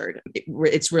severely injured.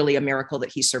 It's really a miracle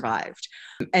that he survived.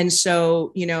 And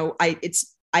so,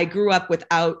 I grew up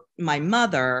without my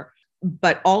mother,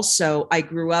 but also I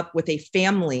grew up with a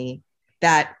family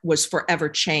that was forever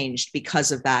changed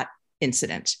because of that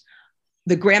incident.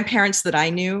 The grandparents that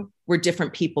I knew were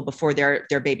different people before their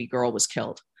baby girl was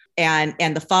killed. And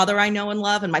the father I know and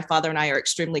love, and my father and I are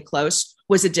extremely close,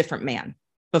 was a different man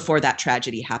before that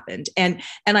tragedy happened. And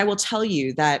I will tell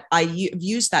you that I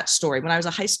used that story when I was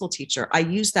a high school teacher. I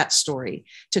used that story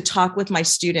to talk with my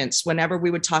students whenever we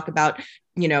would talk about,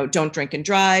 don't drink and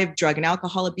drive, drug and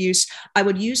alcohol abuse. I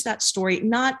would use that story,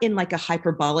 not in like a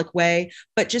hyperbolic way,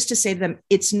 but just to say to them,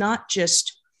 it's not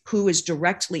just who is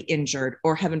directly injured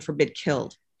or heaven forbid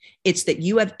killed. It's that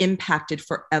you have impacted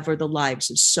forever the lives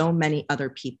of so many other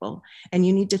people. And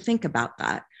you need to think about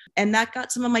that. And that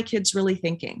got some of my kids really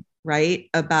thinking, right,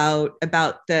 about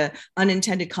the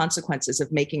unintended consequences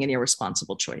of making an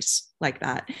irresponsible choice like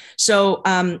that. So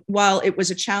while it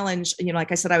was a challenge,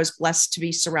 like I said, I was blessed to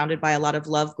be surrounded by a lot of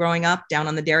love growing up down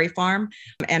on the dairy farm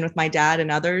and with my dad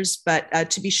and others. But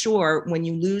to be sure, when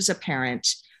you lose a parent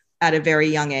at a very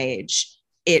young age,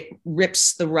 it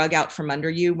rips the rug out from under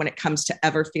you when it comes to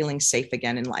ever feeling safe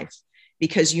again in life.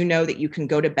 Because you know that you can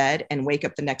go to bed and wake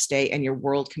up the next day and your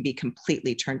world can be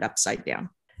completely turned upside down.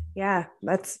 Yeah,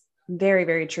 that's very,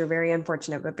 very true. Very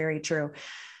unfortunate, but very true.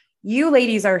 You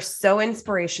ladies are so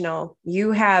inspirational.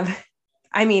 You have,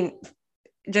 I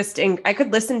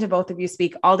could listen to both of you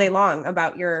speak all day long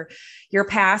about your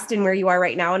past and where you are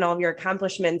right now and all of your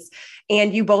accomplishments.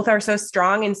 And you both are so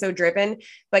strong and so driven.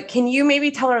 But can you maybe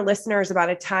tell our listeners about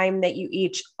a time that you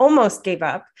each almost gave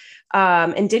up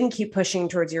and didn't keep pushing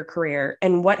towards your career,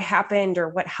 and what happened or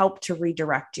what helped to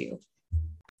redirect you?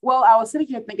 Well, I was sitting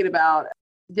here thinking about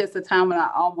just a time when I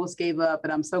almost gave up,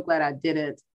 and I'm so glad I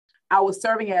didn't. I was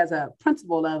serving as a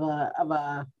principal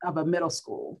of a middle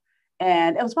school.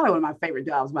 And it was probably one of my favorite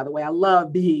jobs, by the way. I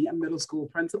love being a middle school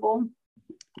principal.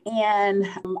 And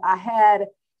I had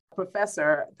a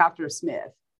professor, Dr.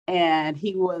 Smith, and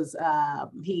he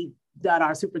done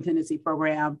our superintendency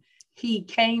program. He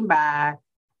came by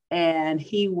and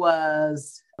he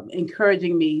was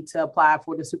encouraging me to apply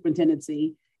for the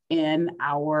superintendency in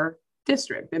our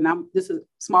district. And this is a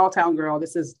small town girl.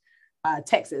 This is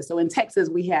Texas. So in Texas,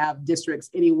 we have districts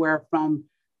anywhere from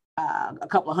a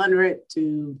couple of hundred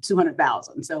to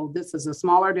 200,000. So this is a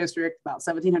smaller district, about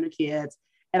 1,700 kids.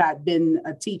 And I'd been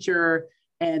a teacher,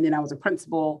 and then I was a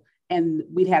principal, and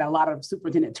we'd had a lot of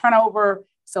superintendent turnover.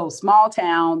 So small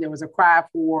town, there was a cry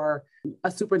for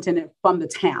a superintendent from the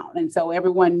town. And so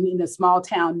everyone in the small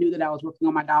town knew that I was working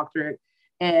on my doctorate,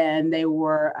 and they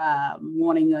were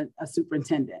wanting a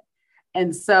superintendent.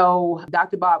 And so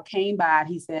Dr. Bob came by and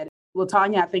he said,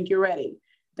 LaTonya, I think you're ready.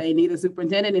 They need a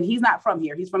superintendent. And he's not from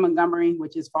here. He's from Montgomery,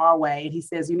 which is far away. And he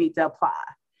says, you need to apply.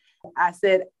 I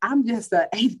said, I'm just not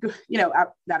eighth grade.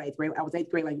 I was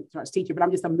eighth grade language arts teacher, but I'm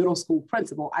just a middle school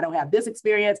principal. I don't have this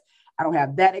experience. I don't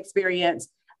have that experience.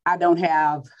 I don't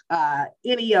have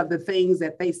any of the things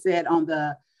that they said on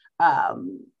the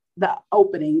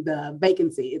opening, the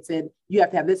vacancy. It said, you have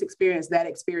to have this experience, that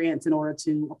experience in order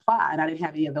to apply. And I didn't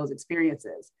have any of those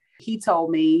experiences. He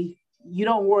told me, you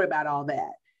don't worry about all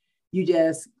that. You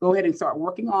just go ahead and start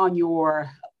working on your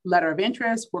letter of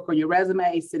interest, work on your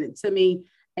resume, send it to me,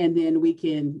 and then we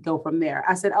can go from there.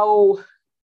 I said, oh,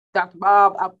 Dr.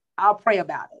 Bob, I'll pray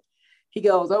about it. He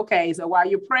goes, okay, so while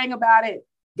you're praying about it,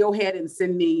 go ahead and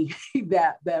send me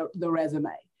the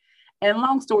resume. And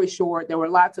long story short, there were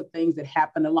lots of things that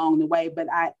happened along the way,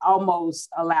 but I almost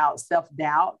allowed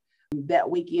self-doubt that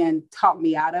weekend talk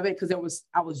me out of it because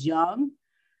I was young,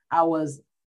 I was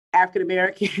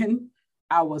African-American,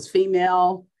 I was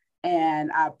female,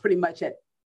 and I pretty much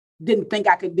didn't think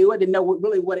I could do it, didn't know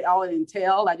what it all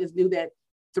entailed. I just knew that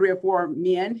 3 or 4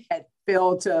 men had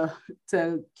failed to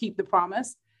keep the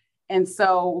promise. And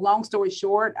so long story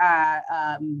short,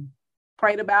 I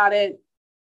prayed about it,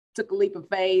 took a leap of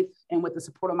faith, and with the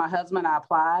support of my husband, I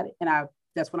applied. And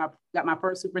that's when I got my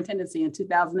first superintendency in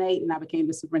 2008, and I became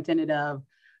the superintendent of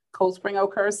Cold Spring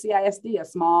Oakhurst CISD, a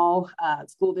small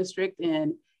school district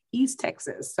in East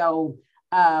Texas. So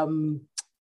I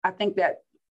think that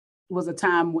was a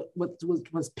time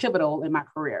was pivotal in my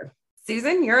career.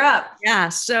 Susan, you're up. Yeah.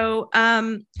 So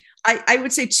I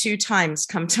would say 2 times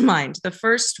come to mind. The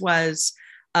first was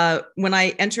when I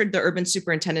entered the urban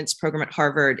superintendent's program at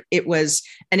Harvard. It was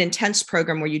an intense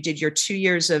program where you did your 2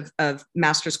 years of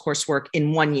master's coursework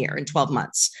in 1 year, in 12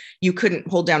 months. You couldn't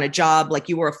hold down a job like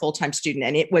you were a full-time student.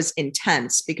 And it was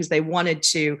intense because they wanted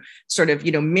to sort of,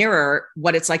 mirror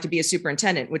what it's like to be a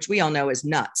superintendent, which we all know is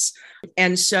nuts.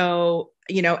 And so,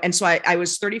 I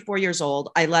was 34 years old.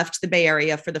 I left the Bay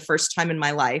Area for the first time in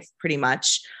my life, pretty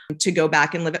much, to go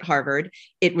back and live at Harvard.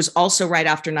 It was also right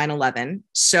after 9/11.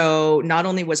 So not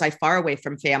only was I far away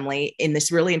from family in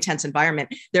this really intense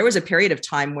environment, there was a period of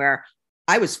time where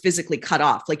I was physically cut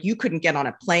off. Like you couldn't get on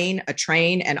a plane, a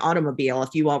train, an automobile, if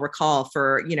you all recall,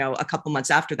 for, a couple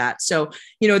months after that. So,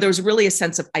 there was really a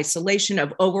sense of isolation,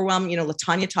 of overwhelm.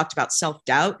 LaTonya talked about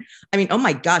self-doubt. I mean, oh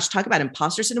my gosh, talk about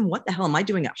imposter syndrome. What the hell am I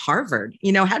doing at Harvard?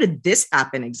 How did this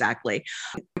happen exactly?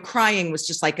 Crying was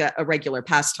just like a regular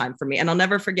pastime for me. And I'll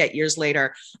never forget, years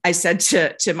later, I said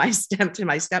to my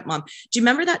stepmom, do you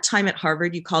remember that time at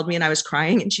Harvard you called me and I was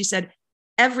crying? And she said,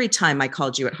 every time I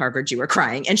called you at Harvard, you were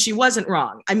crying. And she wasn't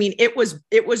wrong. I mean, it was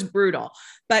brutal,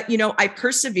 but, I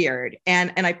persevered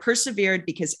and I persevered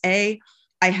because I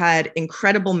had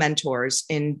incredible mentors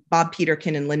in Bob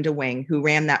Peterkin and Linda Wing, who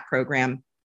ran that program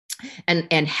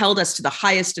and held us to the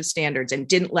highest of standards and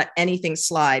didn't let anything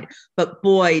slide. But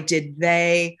boy, did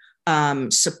they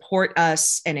support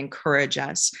us and encourage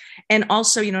us. And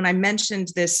also, and I mentioned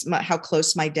this, how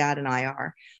close my dad and I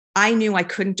are. I knew I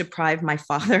couldn't deprive my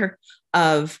father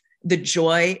of the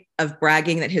joy of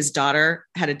bragging that his daughter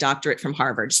had a doctorate from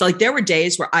Harvard. So there were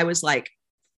days where I was like,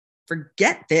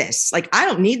 forget this. I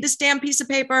don't need this damn piece of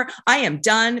paper. I am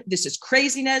done. This is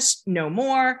craziness. No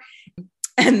more.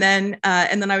 And then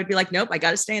I would be like, nope, I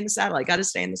got to stay in the saddle. I got to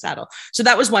stay in the saddle. So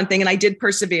that was one thing. And I did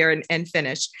persevere and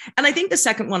finish. And I think the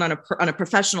second one on a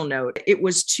professional note, it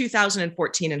was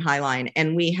 2014 in Highline.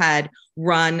 And we had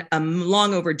run a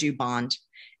long overdue bond.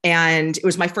 And it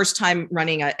was my first time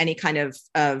running any kind of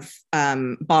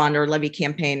bond or levy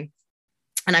campaign.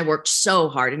 And I worked so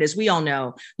hard. And as we all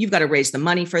know, you've got to raise the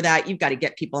money for that. You've got to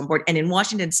get people on board. And in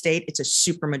Washington State, it's a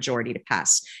super majority to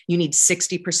pass. You need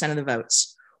 60% of the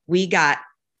votes. We got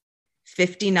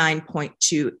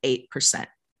 59.28%.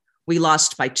 We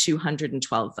lost by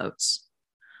 212 votes.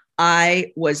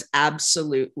 I was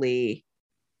absolutely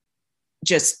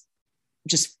just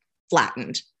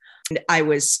flattened. And I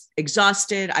was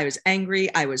exhausted. I was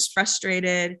angry. I was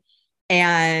frustrated.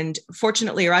 And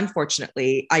fortunately or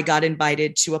unfortunately, I got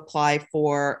invited to apply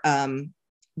for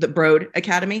the Broad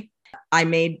Academy. I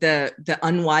made the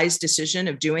unwise decision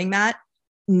of doing that,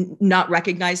 not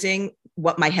recognizing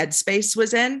what my headspace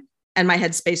was in, and my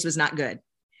headspace was not good.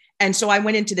 And so I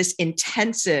went into this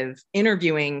intensive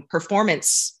interviewing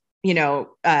performance,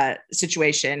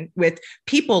 situation with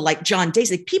people like John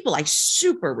Daisy, people I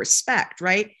super respect,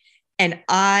 right? And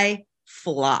I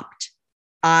flopped.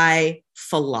 I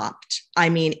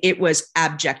mean, it was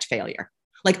abject failure.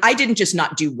 Like, I didn't just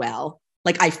not do well.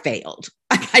 Like, I failed.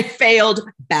 I failed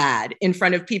bad in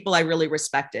front of people I really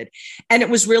respected. And it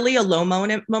was really a low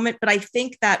moment. But I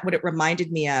think that what it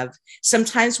reminded me of,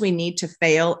 sometimes we need to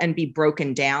fail and be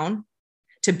broken down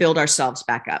to build ourselves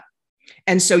back up.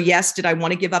 And so, yes, did I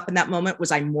want to give up in that moment?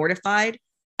 Was I mortified?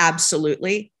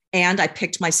 Absolutely. And I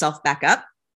picked myself back up,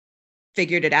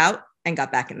 figured it out, and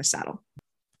got back in the saddle.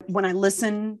 When I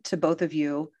listen to both of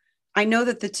you, I know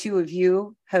that the two of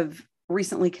you have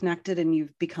recently connected and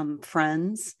you've become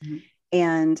friends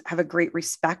and have a great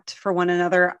respect for one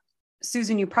another.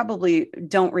 Susan, you probably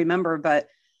don't remember, but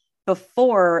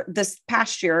before this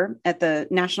past year at the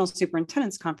National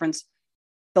Superintendent's Conference,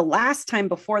 the last time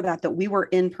before that we were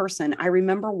in person, I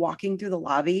remember walking through the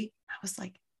lobby. I was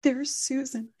like, there's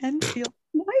Susan Enfield.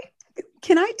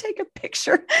 Can I take a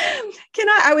picture?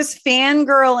 I was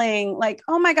fangirling, like,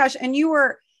 oh my gosh. And you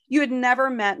had never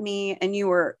met me and you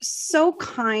were so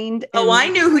kind. I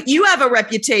knew you have a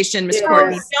reputation, Miss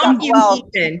Courtney. Don't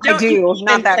you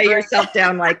even play yourself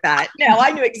down like that. No,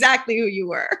 I knew exactly who you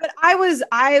were. But I was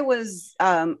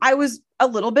a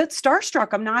little bit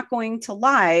starstruck. I'm not going to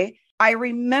lie. I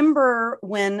remember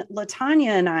when LaTonya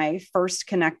and I first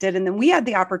connected, and then we had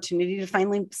the opportunity to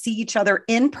finally see each other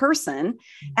in person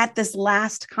at this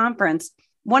last conference.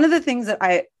 One of the things that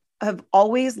I have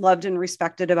always loved and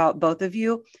respected about both of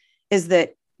you is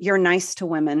that you're nice to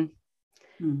women.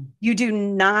 You do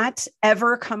not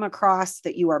ever come across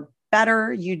that you are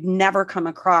better. You'd never come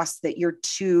across that you're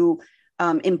too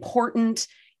important,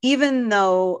 even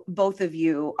though both of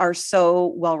you are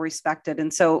so well respected.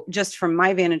 And so just from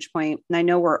my vantage point, and I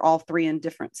know we're all three in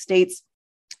different states,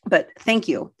 but thank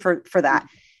you for that.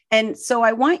 And so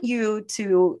I want you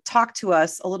to talk to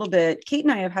us a little bit. Kate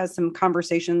and I have had some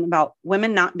conversation about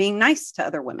women not being nice to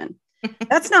other women.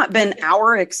 That's not been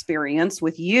our experience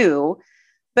with you,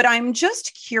 but I'm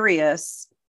just curious,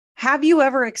 have you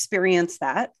ever experienced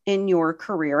that in your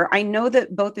career? I know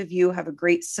that both of you have a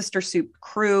great Sister Soup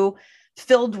crew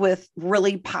filled with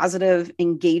really positive,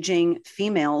 engaging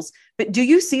females. But do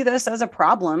you see this as a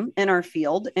problem in our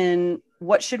field? And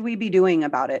what should we be doing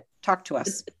about it? Talk to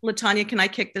us. LaTonya, can I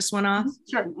kick this one off?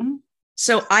 Sure. Mm-hmm.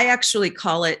 So I actually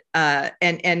call it,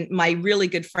 and my really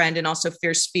good friend and also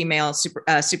fierce female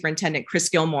superintendent, Chris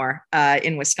Gilmore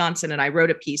in Wisconsin, and I wrote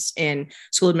a piece in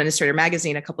School Administrator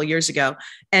Magazine a couple of years ago.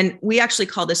 And we actually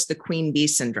call this the queen bee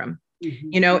syndrome.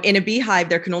 Mm-hmm. In a beehive,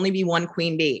 there can only be one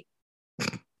queen bee.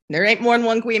 There ain't more than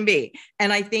one queen bee.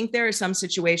 And I think there are some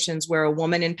situations where a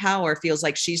woman in power feels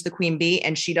like she's the queen bee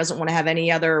and she doesn't want to have any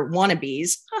other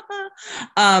wannabes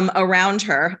around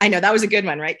her. I know that was a good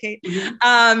one, right, Kate?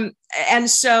 Mm-hmm. And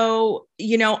so,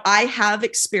 I have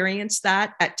experienced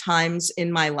that at times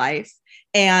in my life.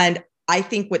 And I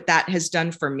think what that has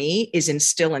done for me is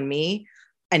instill in me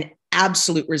an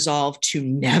absolute resolve to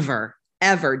never,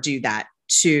 ever do that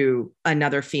to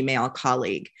another female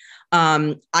colleague.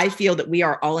 I feel that we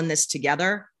are all in this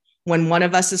together. When one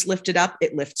of us is lifted up,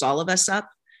 it lifts all of us up.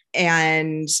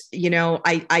 And,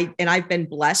 I've been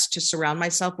blessed to surround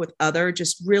myself with other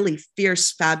just really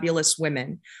fierce, fabulous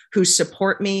women who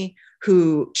support me,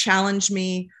 who challenge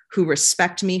me, who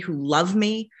respect me, who love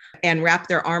me, and wrap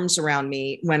their arms around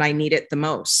me when I need it the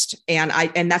most. And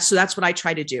that's what I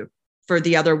try to do for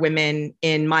the other women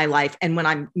in my life. And when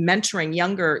I'm mentoring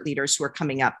younger leaders who are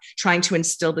coming up, trying to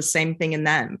instill the same thing in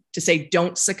them, to say,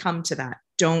 don't succumb to that.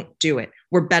 Don't do it.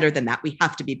 We're better than that. We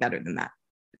have to be better than that.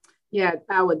 Yeah,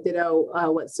 I would ditto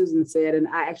what Susan said. And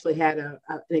I actually had an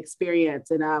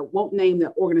experience, and I won't name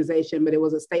the organization, but it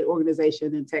was a state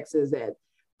organization in Texas that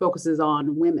focuses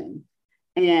on women.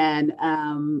 And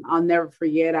I'll never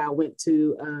forget, I went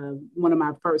to one of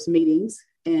my first meetings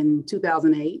in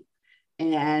 2008.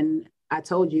 And I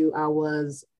told you I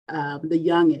was the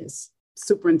youngest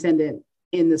superintendent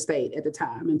in the state at the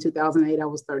time. In 2008, I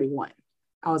was 31.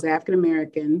 I was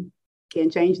African-American,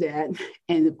 can't change that.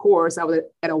 And of course, I was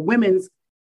at a women's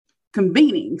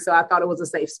convening, so I thought it was a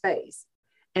safe space.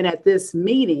 And at this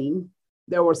meeting,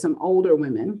 there were some older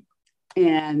women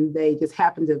and they just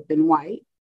happened to have been white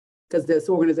because this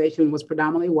organization was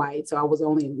predominantly white. So I was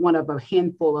only one of a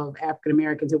handful of African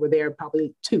Americans who were there,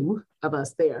 probably two of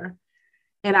us there.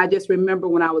 And I just remember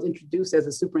when I was introduced as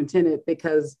a superintendent,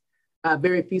 because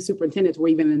very few superintendents were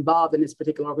even involved in this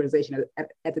particular organization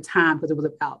at the time, because it was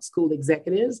about school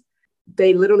executives.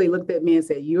 They literally looked at me and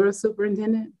said, "You're a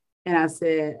superintendent?" And I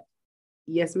said,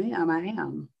 "Yes, ma'am, I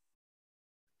am."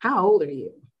 "How old are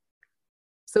you?"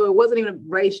 So it wasn't even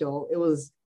racial. It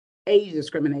was age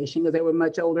discrimination because they were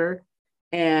much older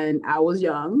and I was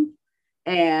young.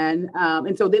 And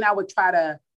so then I would try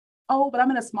to, "Oh, but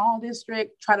I'm in a small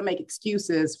district," try to make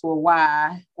excuses for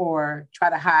why, or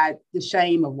try to hide the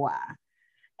shame of why.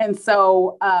 And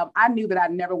so I knew that I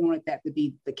never wanted that to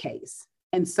be the case.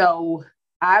 And so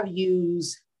I've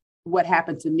used what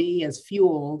happened to me as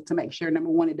fuel to make sure, number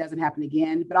one, it doesn't happen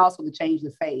again, but also to change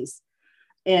the face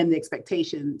and the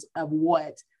expectations of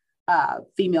what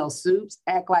female soups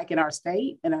act like in our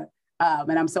state. And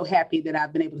I'm so happy that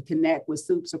I've been able to connect with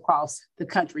soups across the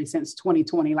country since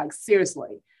 2020, like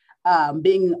seriously.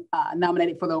 Being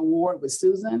nominated for the award with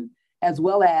Susan, as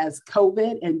well as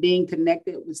COVID and being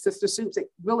connected with Sister Soups, it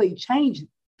really changed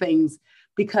things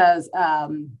because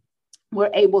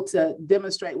we're able to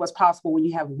demonstrate what's possible when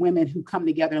you have women who come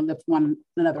together and lift one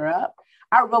another up.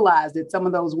 I realized that some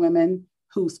of those women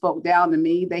who spoke down to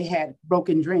me, they had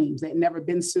broken dreams. They'd never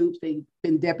been soups. They'd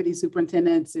been deputy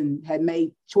superintendents and had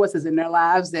made choices in their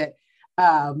lives that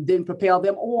didn't propel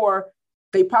them, or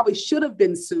they probably should have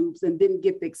been soups and didn't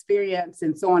get the experience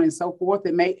and so on and so forth.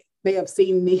 They may have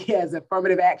seen me as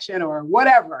affirmative action or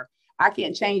whatever. I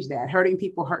can't change that. Hurting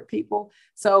people hurt people.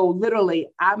 So literally,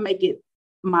 I make it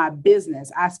my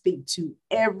business. I speak to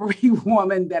every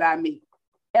woman that I meet,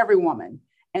 every woman.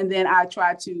 And then I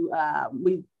try to,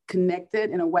 we connect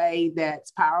it in a way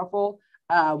that's powerful.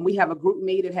 We have a group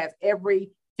me that has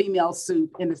every female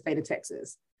soup in the state of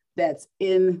Texas that's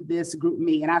in this group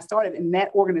me. And I started in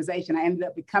that organization. I ended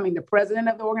up becoming the president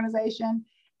of the organization.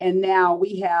 And now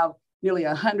we have nearly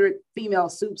 100 female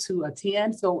soups who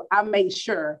attend. So I made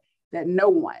sure that no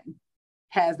one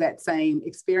has that same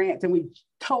experience. And we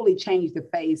totally changed the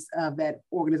face of that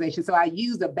organization. So I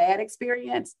used a bad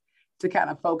experience to kind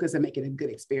of focus and make it a good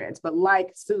experience. But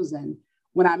like Susan,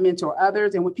 when I mentor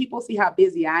others and when people see how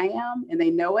busy I am and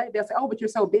they know it, they'll say, "Oh, but you're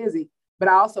so busy." But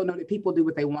I also know that people do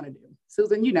what they want to do.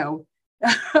 Susan, you know,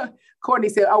 Courtney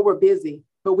said, "Oh, we're busy,"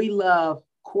 but we love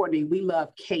Courtney. We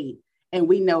love Kate. And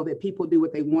we know that people do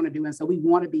what they want to do. And so we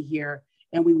want to be here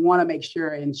and we want to make sure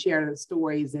and share the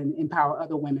stories and empower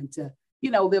other women to,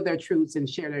 you know, live their truths and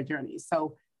share their journeys.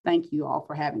 So thank you all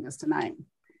for having us tonight.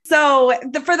 So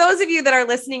for those of you that are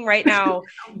listening right now,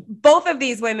 both of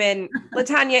these women,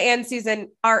 LaTonya and Susan,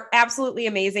 are absolutely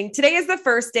amazing. Today is the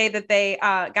first day that they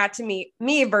got to meet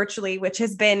me virtually, which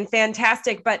has been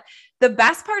fantastic. But the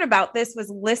best part about this was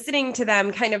listening to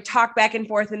them kind of talk back and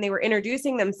forth when they were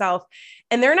introducing themselves.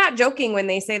 And they're not joking when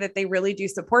they say that they really do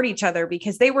support each other,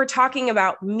 because they were talking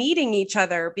about meeting each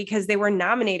other because they were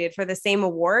nominated for the same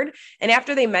award. And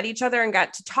after they met each other and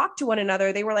got to talk to one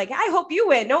another, they were like, "I hope you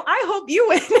win." "No, I hope you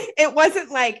win." It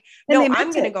wasn't like, "No,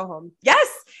 I'm going to go home." Yes.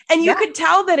 And you could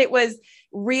tell that it was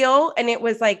real. And it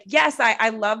was like, yes, I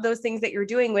love those things that you're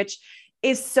doing, which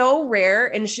is so rare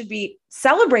and should be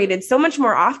celebrated so much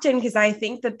more often, because I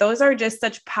think that those are just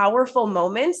such powerful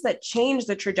moments that change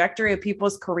the trajectory of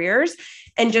people's careers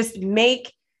and just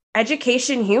make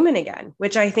education human again,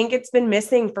 which I think it's been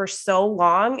missing for so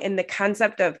long, in the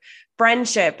concept of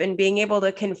friendship and being able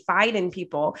to confide in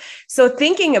people. So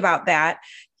thinking about that,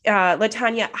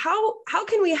 LaTonya, how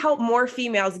can we help more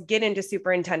females get into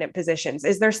superintendent positions?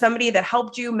 Is there somebody that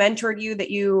helped you, mentored you,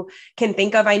 that you can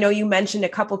think of? I know you mentioned a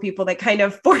couple people that kind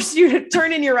of forced you to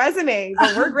turn in your resume,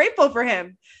 but we're grateful for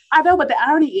him. I know, but the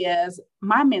irony is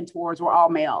my mentors were all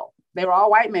male. They were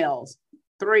all white males.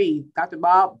 3, Dr.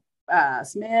 Bob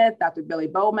Smith, Dr. Billy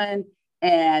Bowman,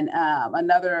 and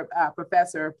another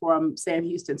professor from Sam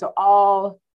Houston. So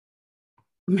all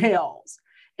males.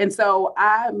 And so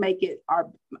I make it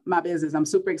my business. I'm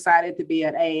super excited to be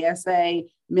an AASA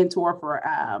mentor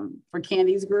for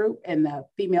Candy's group and the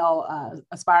female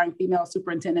aspiring female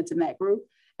superintendents in that group,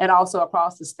 and also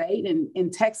across the state and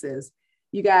in Texas.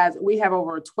 You guys, we have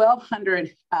over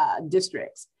 1,200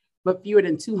 districts, but fewer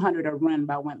than 200 are run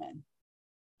by women.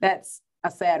 That's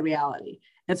a sad reality.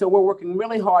 And so we're working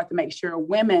really hard to make sure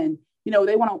women, you know,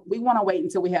 we want to wait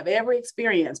until we have every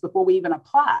experience before we even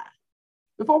apply.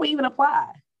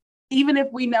 Even if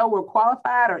we know we're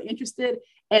qualified or interested,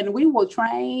 and we will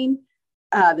train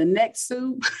the next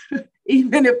soup,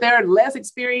 even if they're less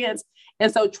experienced.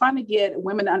 And so trying to get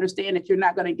women to understand that you're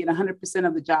not going to get 100%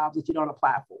 of the jobs that you don't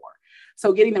apply for.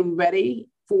 So getting them ready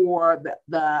for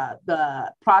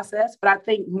the process. But I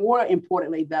think more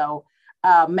importantly, though,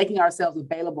 making ourselves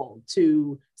available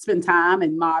to spend time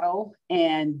and model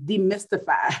and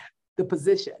demystify the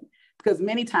position, because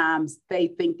many times they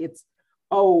think it's,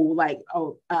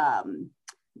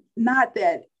 not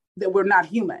that we're not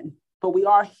human, but we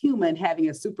are human having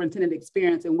a superintendent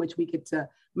experience in which we get to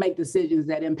make decisions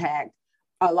that impact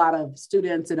a lot of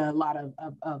students and a lot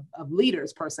of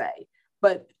leaders per se,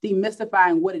 but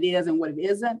demystifying what it is and what it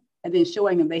isn't, and then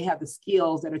showing them they have the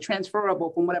skills that are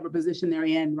transferable from whatever position they're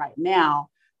in right now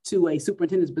to a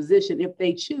superintendent's position if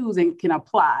they choose and can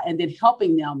apply, and then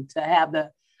helping them to have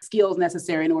the skills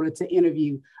necessary in order to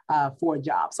interview for a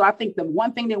job. So I think the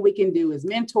one thing that we can do is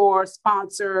mentor,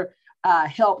 sponsor,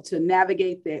 help to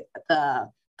navigate the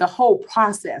whole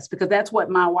process, because that's what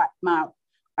my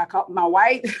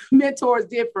white mentors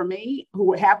did for me,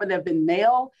 who happen to have been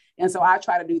male. And so I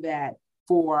try to do that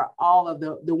for all of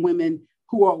the women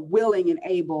who are willing and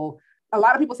able. A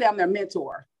lot of people say I'm their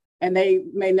mentor, and they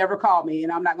may never call me,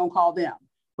 and I'm not going to call them.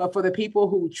 But for the people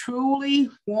who truly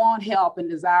want help and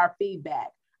desire feedback,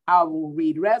 I will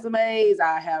read resumes.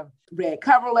 I have read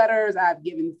cover letters. I've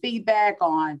given feedback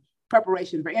on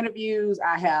preparation for interviews.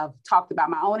 I have talked about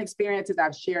my own experiences.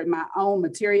 I've shared my own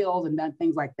materials and done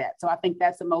things like that. So I think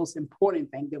that's the most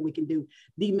important thing that we can do,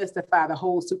 demystify the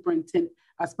whole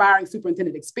aspiring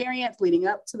superintendent experience leading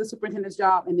up to the superintendent's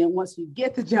job. And then once you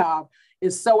get the job,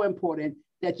 it's so important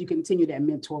that you continue that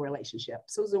mentor relationship.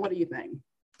 Susan, what do you think?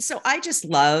 So I just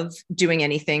love doing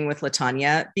anything with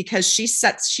LaTonya because she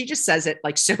just says it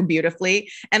like so beautifully.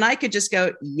 And I could just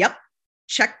go, yep,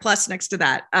 check plus next to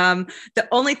that. The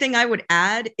only thing I would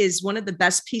add is one of the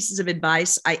best pieces of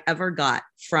advice I ever got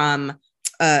from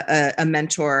a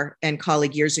mentor and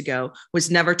colleague years ago was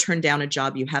never turn down a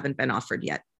job you haven't been offered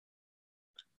yet.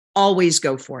 Always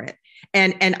go for it.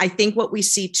 And I think what we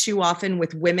see too often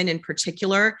with women in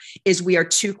particular is we are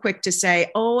too quick to say,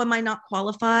 oh, am I not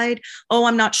qualified? Oh,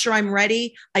 I'm not sure I'm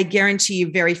ready. I guarantee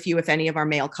you very few, if any, of our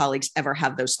male colleagues ever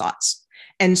have those thoughts.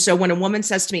 And so when a woman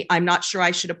says to me, I'm not sure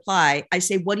I should apply, I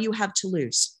say, what do you have to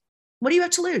lose? What do you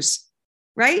have to lose?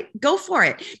 Right? Go for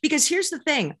it. Because here's the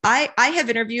thing. I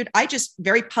just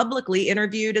very publicly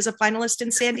interviewed as a finalist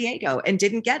in San Diego and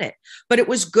didn't get it, but it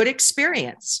was good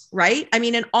experience, right? I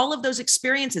mean, in all of those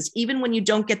experiences, even when you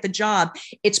don't get the job,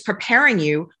 it's preparing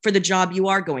you for the job you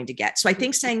are going to get. So I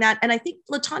think saying that, and I think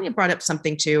LaTonya brought up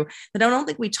something too, that I don't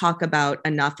think we talk about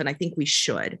enough. And I think we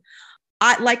should.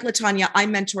 Like LaTonya, I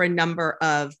mentor a number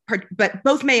of, but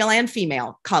both male and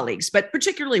female colleagues, but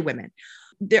particularly women.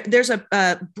 There's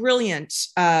a brilliant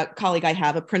colleague I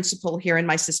have, a principal here in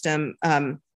my system,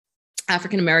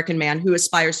 African-American man who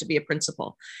aspires to be a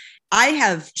principal. I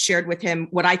have shared with him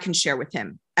what I can share with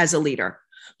him as a leader,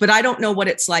 but I don't know what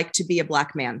it's like to be a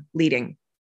Black man leading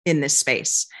in this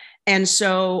space. And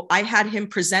so I had him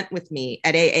present with me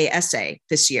at AASA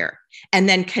this year, and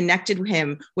then connected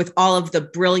him with all of the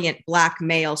brilliant Black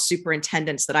male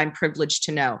superintendents that I'm privileged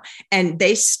to know. And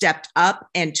they stepped up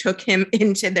and took him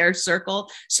into their circle.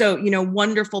 So,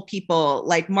 wonderful people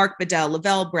like Mark Bedell,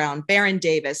 Lavelle Brown, Baron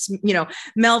Davis,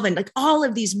 Melvin, like all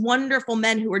of these wonderful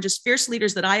men who are just fierce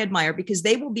leaders that I admire, because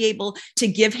they will be able to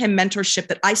give him mentorship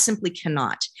that I simply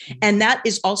cannot. And that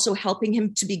is also helping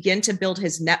him to begin to build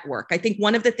his network. I think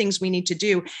one of the things we need to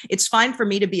do, it's fine for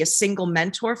me to be a single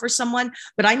mentor for someone,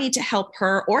 but I need to help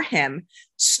her or him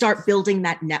start building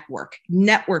that network.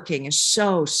 Networking is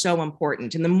so, so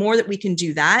important. And the more that we can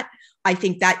do that, I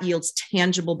think that yields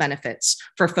tangible benefits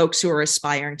for folks who are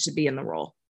aspiring to be in the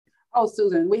role. Oh,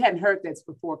 Susan, we hadn't heard this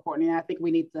before, Courtney. And I think we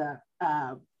need to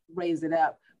raise it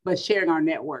up, but sharing our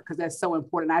network, because that's so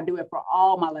important. I do it for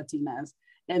all my Latinas.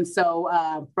 And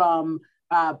so from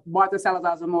Martha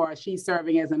Salazar Zamora, she's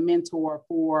serving as a mentor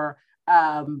for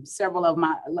several of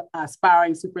my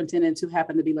aspiring superintendents who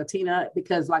happen to be Latina,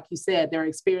 because like you said, there are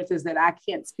experiences that I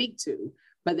can't speak to,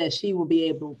 but that she will be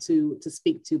able to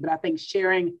speak to. But I think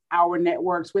sharing our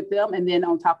networks with them, and then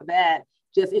on top of that,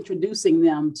 just introducing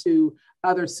them to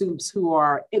other soups who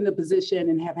are in the position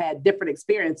and have had different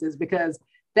experiences, because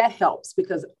that helps.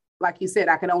 Because like you said,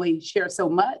 I can only share so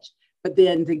much, but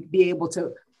then to be able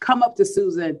to come up to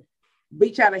Susan,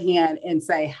 reach out a hand and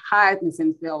say, hi, Ms.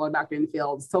 Enfield or Dr.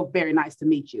 Enfield, so very nice to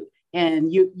meet you.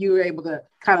 And you were able to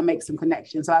kind of make some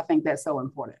connections. So I think that's so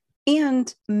important.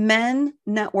 And men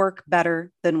network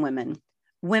better than women.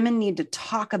 Women need to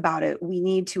talk about it. We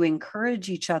need to encourage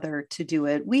each other to do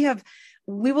it. We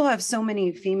will have so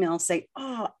many females say,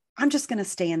 oh, I'm just going to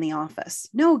stay in the office.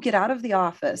 No, get out of the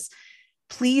office.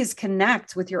 Please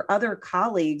connect with your other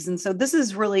colleagues. And so this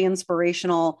is really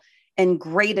inspirational and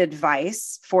great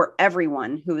advice for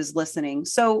everyone who is listening.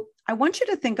 So I want you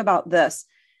to think about this.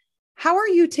 How are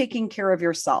you taking care of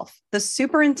yourself? The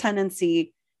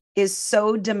superintendency is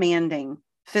so demanding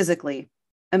physically,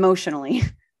 emotionally,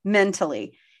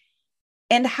 mentally.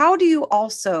 And how do you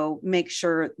also make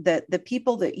sure that the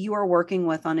people that you are working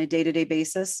with on a day-to-day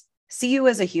basis see you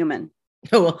as a human?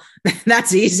 Oh, well,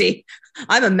 that's easy.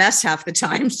 I'm a mess half the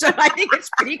time. So I think it's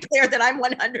pretty clear that I'm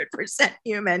 100%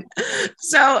 human.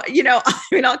 So,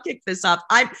 I'll kick this off.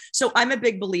 I'm a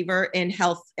big believer in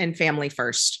health and family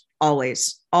first,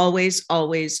 always, always,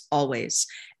 always, always.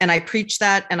 And I preach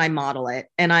that and I model it.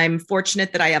 And I'm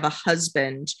fortunate that I have a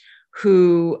husband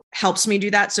who helps me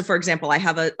do that. So for example, I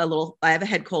have a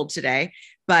head cold today,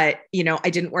 but I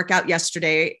didn't work out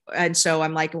yesterday. And so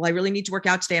I'm like, well, I really need to work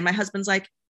out today. And my husband's like,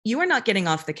 you are not getting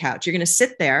off the couch. You're going to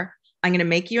sit there. I'm going to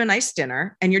make you a nice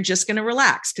dinner and you're just going to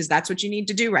relax because that's what you need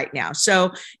to do right now.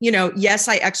 So, yes,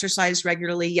 I exercise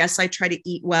regularly. Yes, I try to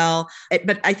eat well,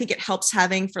 but I think it helps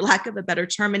having, for lack of a better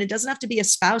term, and it doesn't have to be a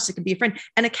spouse. It can be a friend,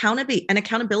 an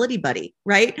accountability buddy,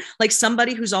 right? Like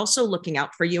somebody who's also looking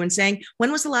out for you and saying,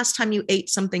 when was the last time you ate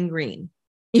something green?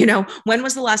 When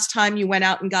was the last time you went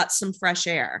out and got some fresh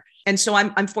air? And so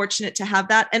I'm fortunate to have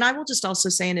that. And I will just also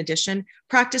say, in addition,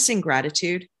 practicing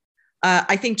gratitude.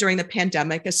 I think during the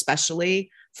pandemic,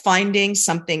 especially, finding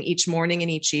something each morning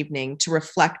and each evening to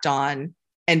reflect on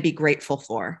and be grateful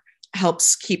for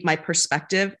helps keep my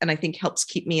perspective, and I think helps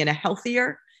keep me in a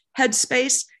healthier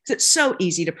headspace, because it's so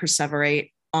easy to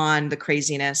perseverate on the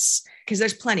craziness because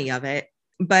there's plenty of it.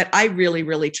 But I really,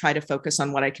 really try to focus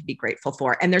on what I can be grateful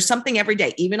for. And there's something every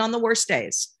day, even on the worst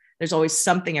days, there's always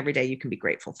something every day you can be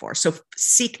grateful for. So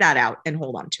seek that out and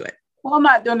hold on to it. Well, I'm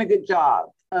not doing a good job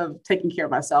of taking care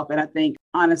of myself. And I think,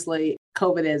 honestly,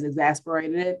 COVID has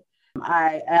exacerbated it.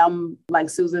 I am, like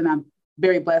Susan, I'm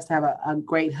very blessed to have a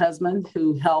great husband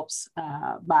who helps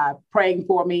by praying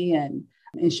for me and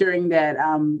ensuring that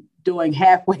I'm doing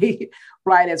halfway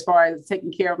right as far as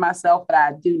taking care of myself. But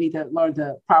I do need to learn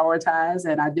to prioritize.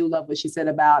 And I do love what she said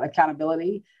about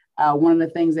accountability. One of the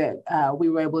things that we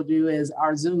were able to do is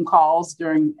our Zoom calls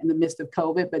in the midst of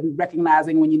COVID, but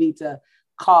recognizing when you need to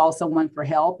call someone for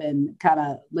help and kind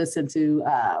of listen to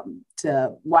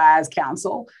wise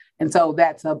counsel. And so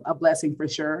that's a blessing for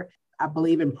sure. I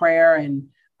believe in prayer and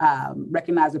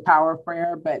recognize the power of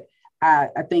prayer. But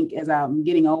I think as I'm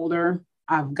getting older,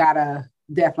 I've got to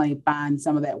definitely find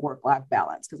some of that work-life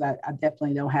balance, because I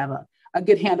definitely don't have a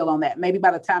good handle on that. Maybe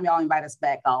by the time y'all invite us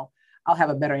back, I'll have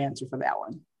a better answer for that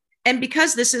one. And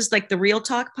because this is like the Real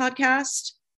Talk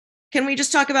podcast, can we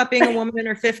just talk about being a woman in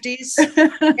her 50s?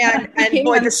 And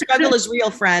boy, the struggle is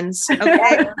real, friends.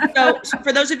 Okay. So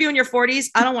for those of you in your 40s,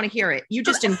 I don't want to hear it. You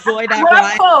just enjoy that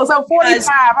ride. I'm close. I'm 45.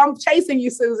 I'm chasing you,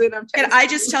 Susan. Can I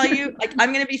just tell you, like,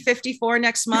 I'm going to be 54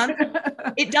 next month.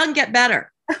 It doesn't get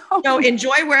better. So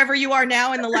enjoy wherever you are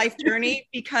now in the life journey,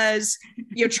 because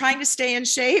you're trying to stay in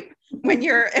shape when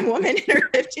you're a woman in her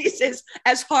 50s is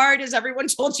as hard as everyone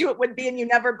told you it would be, and you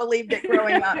never believed it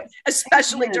growing up,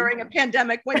 especially during a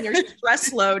pandemic when your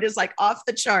stress load is like off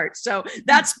the charts. So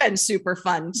that's been super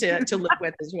fun to live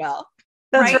with as well.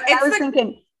 That's right. I was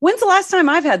thinking, when's the last time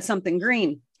I've had something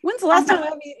green? When's the last time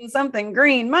I've eaten something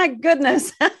green? My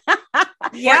goodness.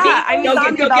 Yeah. I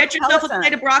mean, go get yourself a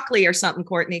plate of broccoli or something,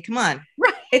 Courtney. Come on.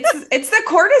 Right. It's the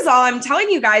cortisol. I'm telling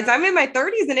you guys, I'm in my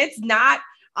 30s and it's not,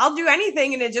 I'll do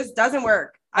anything and it just doesn't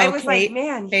work. I was like,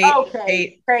 man.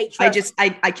 Kate,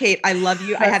 Kate, I love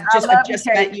you. I just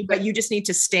met you, but you just need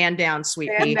to stand down,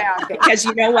 sweet pea. Because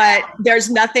you know what? There's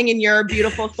nothing in your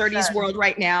beautiful 30s world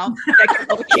right now that can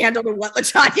hold a candle to what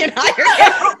LaTonya and I are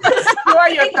getting.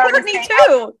 Enjoy your 30s. Me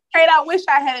too. Kate, I wish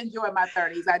I had enjoyed my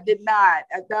 30s. I did not.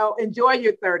 So enjoy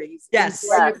your 30s. Yes.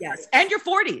 Yes. And your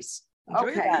 40s.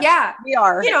 Okay. Yeah, we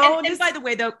are. And by the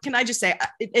way, though, can I just say,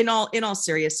 in all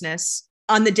seriousness,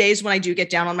 on the days when I do get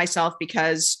down on myself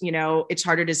because, it's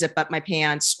harder to zip up my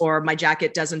pants or my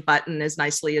jacket doesn't button as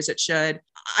nicely as it should,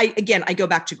 I go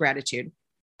back to gratitude.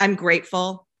 I'm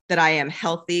grateful that I am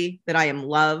healthy, that I am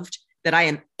loved, that I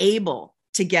am able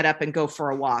to get up and go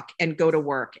for a walk and go to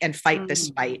work and fight this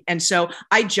fight. And so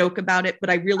I joke about it, but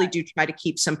I really do try to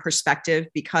keep some perspective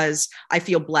because I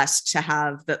feel blessed to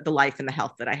have the life and the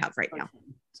health that I have right now.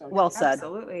 Well said.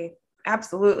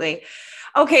 Absolutely.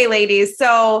 Okay, ladies.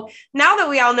 So now that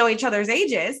we all know each other's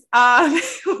ages,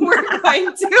 we're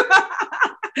going to,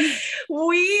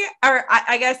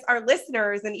 I guess our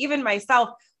listeners and even myself,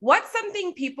 what's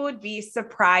something people would be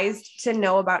surprised to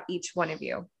know about each one of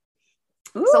you?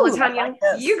 Ooh, so LaTonya,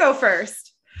 you go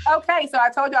first. Okay. So I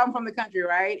told you I'm from the country,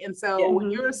 right? And so when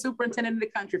you're a superintendent in the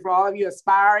country, for all of you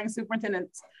aspiring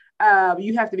superintendents,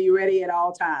 you have to be ready at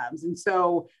all times. And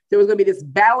so there was going to be this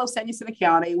battle of San Jacinto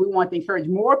County. We want to encourage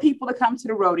more people to come to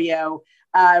the rodeo.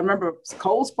 Remember,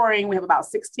 Cold Spring, we have about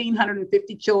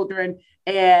 1,650 children.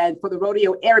 And for the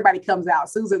rodeo, everybody comes out.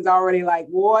 Susan's already like,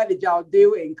 what did y'all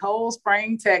do in Cold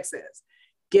Spring, Texas?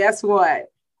 Guess what?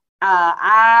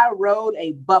 I rode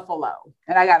a buffalo,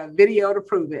 and I got a video to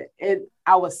prove it.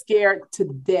 I was scared to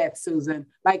death, Susan.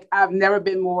 Like, I've never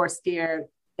been more scared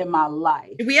in my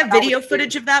life. Do we have video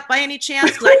footage of that by any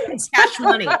chance? It's cash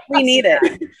money. We need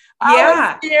it. I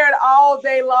was scared all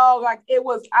day long. Like, it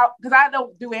was because I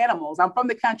don't do animals. I'm from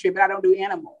the country, but I don't do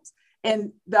animals.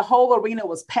 And the whole arena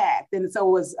was packed. And so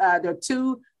it was, there are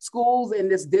two schools in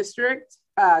this district,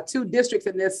 two districts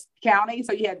in this county.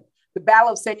 So you had the Battle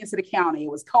of San Jacinto County. It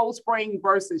was Cold Spring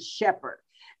versus Shepherd.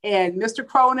 And Mr.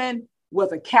 Cronin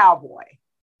was a cowboy.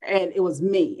 And it was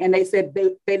me. And they said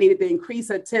they needed to increase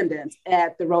attendance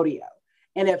at the rodeo.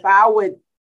 And if I would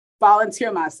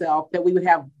volunteer myself, that we would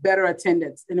have better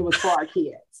attendance, and it was for our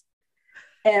kids.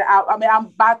 And I mean, I'm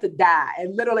about to die.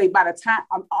 And literally by the time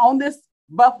I'm on this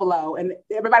buffalo, and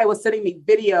everybody was sending me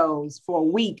videos for a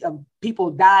week of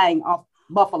people dying off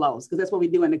buffaloes, because that's what we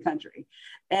do in the country.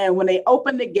 And when they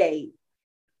opened the gate,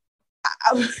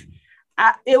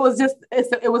 it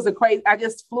was a crazy, I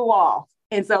just flew off.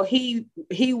 And so he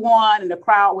won, and the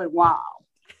crowd went wild.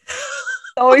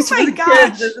 Always for the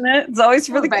kids, isn't it? It's always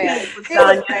for the kids. It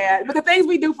was bad. But the things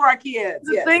we do for our kids.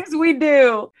 The things we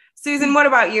do. Susan, what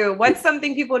about you? What's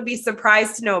something people would be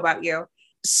surprised to know about you?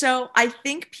 So I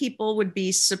think people would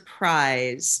be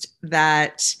surprised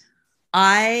that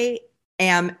I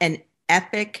am an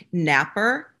epic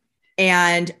napper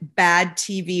and bad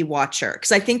TV watcher.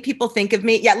 Because I think people think of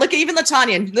me, look at even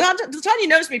LaTonya. LaTonya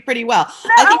knows me pretty well.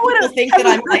 I think people think that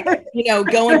I'm like,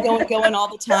 going all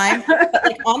the time. But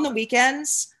like on the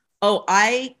weekends,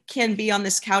 I can be on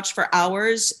this couch for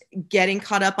hours getting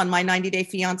caught up on My 90 Day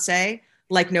Fiancé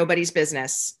like nobody's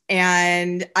business.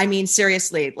 And I mean,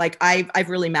 seriously, like I've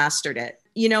really mastered it.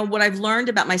 You know, what I've learned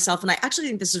about myself, and I actually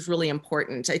think this is really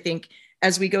important. I think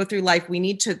as we go through life, we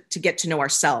need to get to know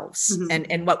ourselves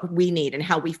and what we need and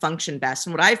how we function best.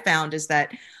 And what I've found is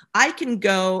that I can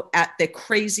go at the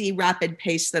crazy rapid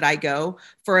pace that I go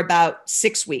for about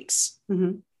 6 weeks.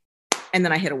 And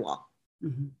then I hit a wall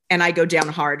and I go down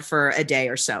hard for a day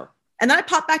or so. And then I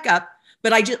pop back up,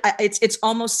 but it's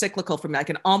almost cyclical for me. I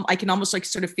can almost like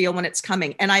sort of feel when it's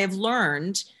coming. And I have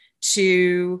learned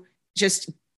to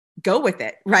just go with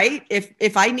it, right?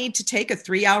 If I need to take a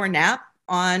 3-hour nap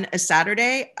on a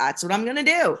Saturday, that's what I'm going to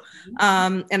do.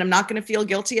 And I'm not going to feel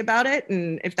guilty about it.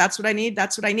 And if that's what I need,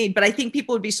 that's what I need. But I think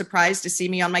people would be surprised to see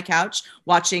me on my couch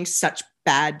watching such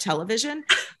bad television.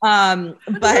 But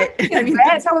I mean,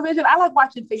 bad television. I like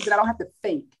watching things that I don't have to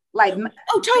think. Like,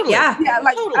 totally. Yeah.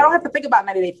 Like totally. I don't have to think about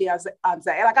 90 Day Fiancé.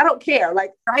 Like, I don't care.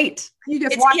 Like, right. You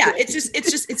just watch it.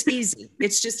 It's easy.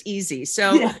 It's just easy.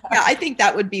 So I think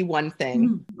that would be one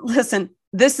thing. Listen,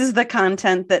 this is the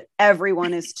content that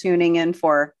everyone is tuning in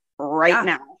for right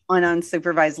now on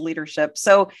Unsupervised Leadership.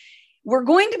 So we're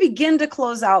going to begin to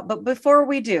close out. But before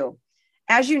we do,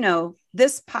 as you know,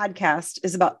 this podcast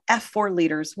is about F4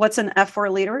 leaders. What's an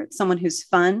F4 leader? It's someone who's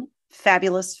fun,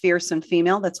 fabulous, fierce, and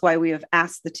female. That's why we have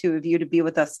asked the two of you to be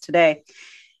with us today.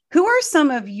 Who are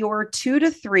some of your 2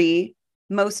 to 3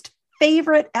 most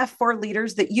favorite F4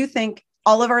 leaders that you think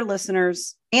all of our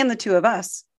listeners and the two of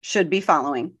us should be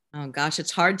following? Oh gosh,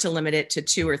 it's hard to limit it to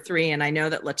 2 or 3. And I know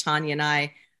that LaTonya and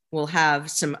I will have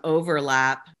some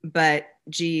overlap, but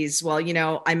geez, well, you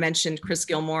know, I mentioned Chris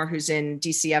Gilmore, who's in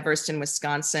DC Evereston,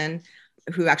 Wisconsin,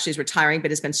 who actually is retiring,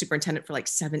 but has been superintendent for like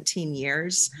 17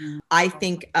 years. I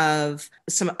think of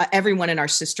everyone in our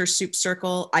sister soup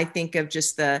circle. I think of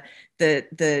just the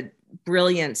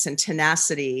brilliance and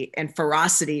tenacity and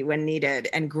ferocity when needed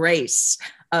and grace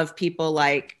of people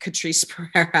like Catrice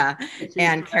Pereira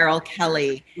and Carol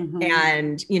Kelly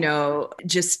and, you know,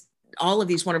 just all of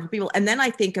these wonderful people. And then I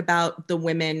think about the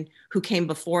women who came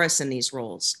before us in these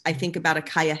roles. I think about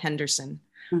Akaya Henderson,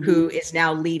 who is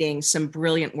now leading some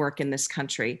brilliant work in this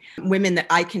country. Women that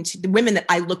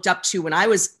I looked up to when I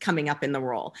was coming up in the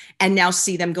role, and now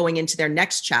see them going into their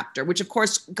next chapter, which of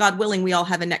course, God willing, we all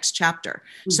have a next chapter.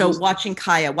 So watching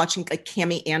Kaya, watching like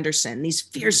Cammie Anderson, these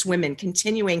fierce women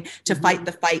continuing to fight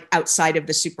the fight outside of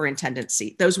the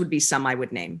superintendency. Those would be some I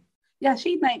would name. Yeah,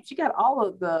 she got all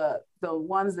of the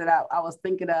ones that I was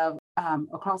thinking of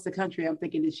across the country. I'm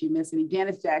thinking, did she miss any?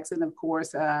 Janice Jackson, of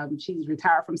course, she's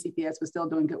retired from CPS, but still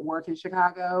doing good work in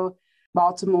Chicago.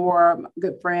 Baltimore,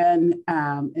 good friend,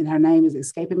 and her name is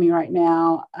escaping me right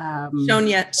now.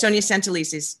 Sonia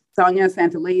Santelises. Sonia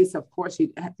Santelises, of course,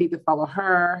 you need to follow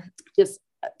her. Just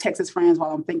Texas friends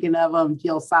while I'm thinking of them.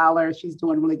 Jill Seiler, she's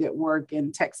doing really good work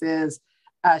in Texas.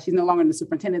 She's no longer in the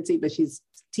superintendency, but she's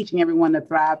teaching everyone to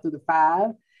thrive through the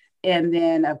 5. And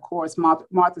then, of course,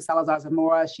 Martha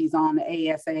Salazar-Zamora, she's on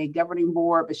the ASA governing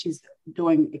board, but she's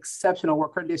doing exceptional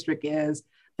work. Her district is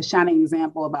a shining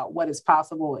example about what is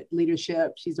possible with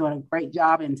leadership. She's doing a great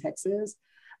job in Texas.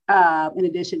 In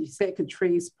addition, you said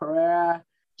Catrice Pereira,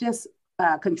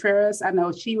 Contreras, I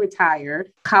know she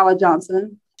retired. Kyla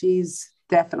Johnson, she's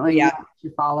definitely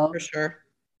you follow. For sure.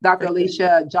 Dr.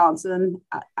 Alicia Johnson,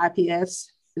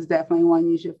 IPS, is definitely one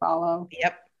you should follow.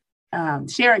 Yep.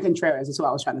 Sharon Contreras is who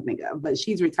I was trying to think of, but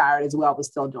she's retired as well, but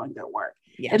still doing good work.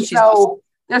 Yeah, and so awesome.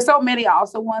 There's so many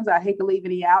also ones. I hate to leave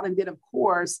any out. And then, of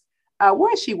course,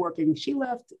 where is she working? She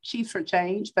left Chiefs for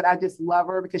Change, but I just love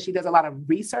her because she does a lot of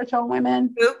research on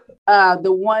women. Who?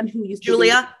 The one who used to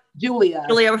Julia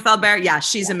Feldberg. Yeah,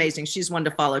 she's amazing. She's one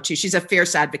to follow too. She's a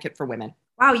fierce advocate for women.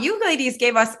 Wow, you ladies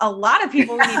gave us a lot of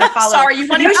people we need to follow. Sorry, you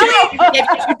wanted to give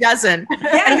a dozen.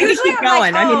 Yeah, and we can keep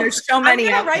going. I mean, there's so many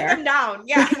out there. I'm going to write them down.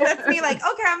 Yeah, that's me like,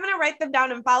 okay, I'm going to write them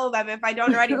down and follow them if I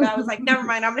don't already. But I was like, never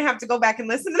mind, I'm going to have to go back and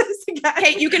listen to this again.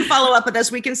 Kate, you can follow up with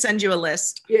us. We can send you a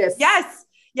list. Yes.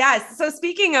 So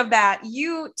speaking of that,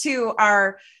 you two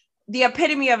are the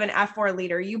epitome of an F4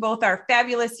 leader. You both are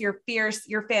fabulous. You're fierce.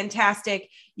 You're fantastic.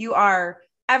 You are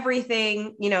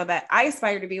everything, that I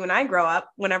aspire to be when I grow up,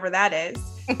 whenever that is.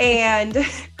 And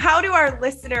how do our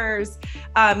listeners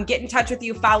get in touch with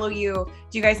you, follow you?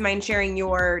 Do you guys mind sharing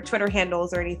your Twitter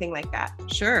handles or anything like that?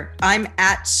 Sure. I'm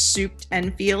at Souped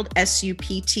Enfield,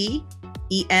 SUPT.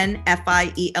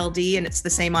 ENFIELD, and it's the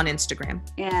same on Instagram.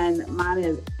 And mine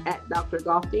is at Dr.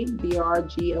 Goffney,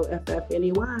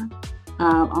 DRGOFFNEY,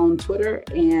 on Twitter.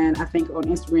 And I think on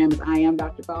Instagram is I am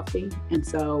Dr. Goffney. And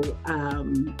so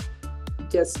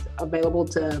just available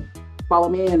to follow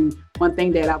me. And one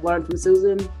thing that I've learned from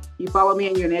Susan, you follow me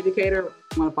and you're an educator,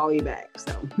 I want to follow you back.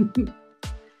 So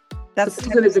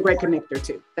Susan is a great connector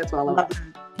too. That's what I love.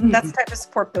 That's the type of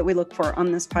support that we look for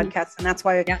on this podcast. And that's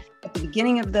why at the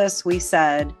beginning of this, we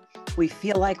said, we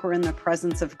feel like we're in the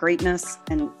presence of greatness.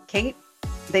 And Kate,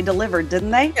 they delivered,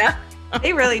 didn't they? Yeah,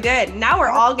 they really did. Now we're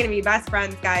all going to be best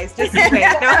friends, guys. Just wait.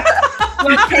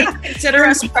 Well, Kate, consider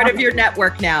us part of your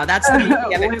network now. That's the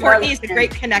beauty of it. Courtney's a great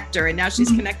connector, and now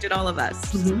she's connected all of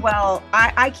us. Well,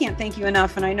 I can't thank you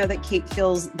enough. And I know that Kate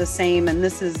feels the same. And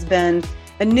this has been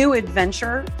a new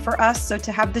adventure for us. So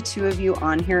to have the two of you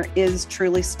on here is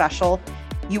truly special.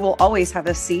 You will always have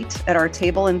a seat at our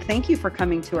table. And thank you for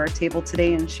coming to our table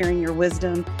today and sharing your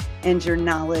wisdom and your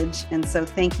knowledge. And so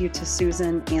thank you to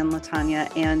Susan and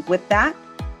LaTonya. And with that,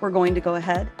 we're going to go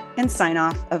ahead and sign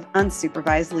off of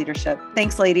Unsupervised Leadership.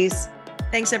 Thanks, ladies.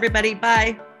 Thanks, everybody.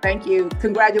 Bye. Thank you.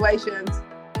 Congratulations.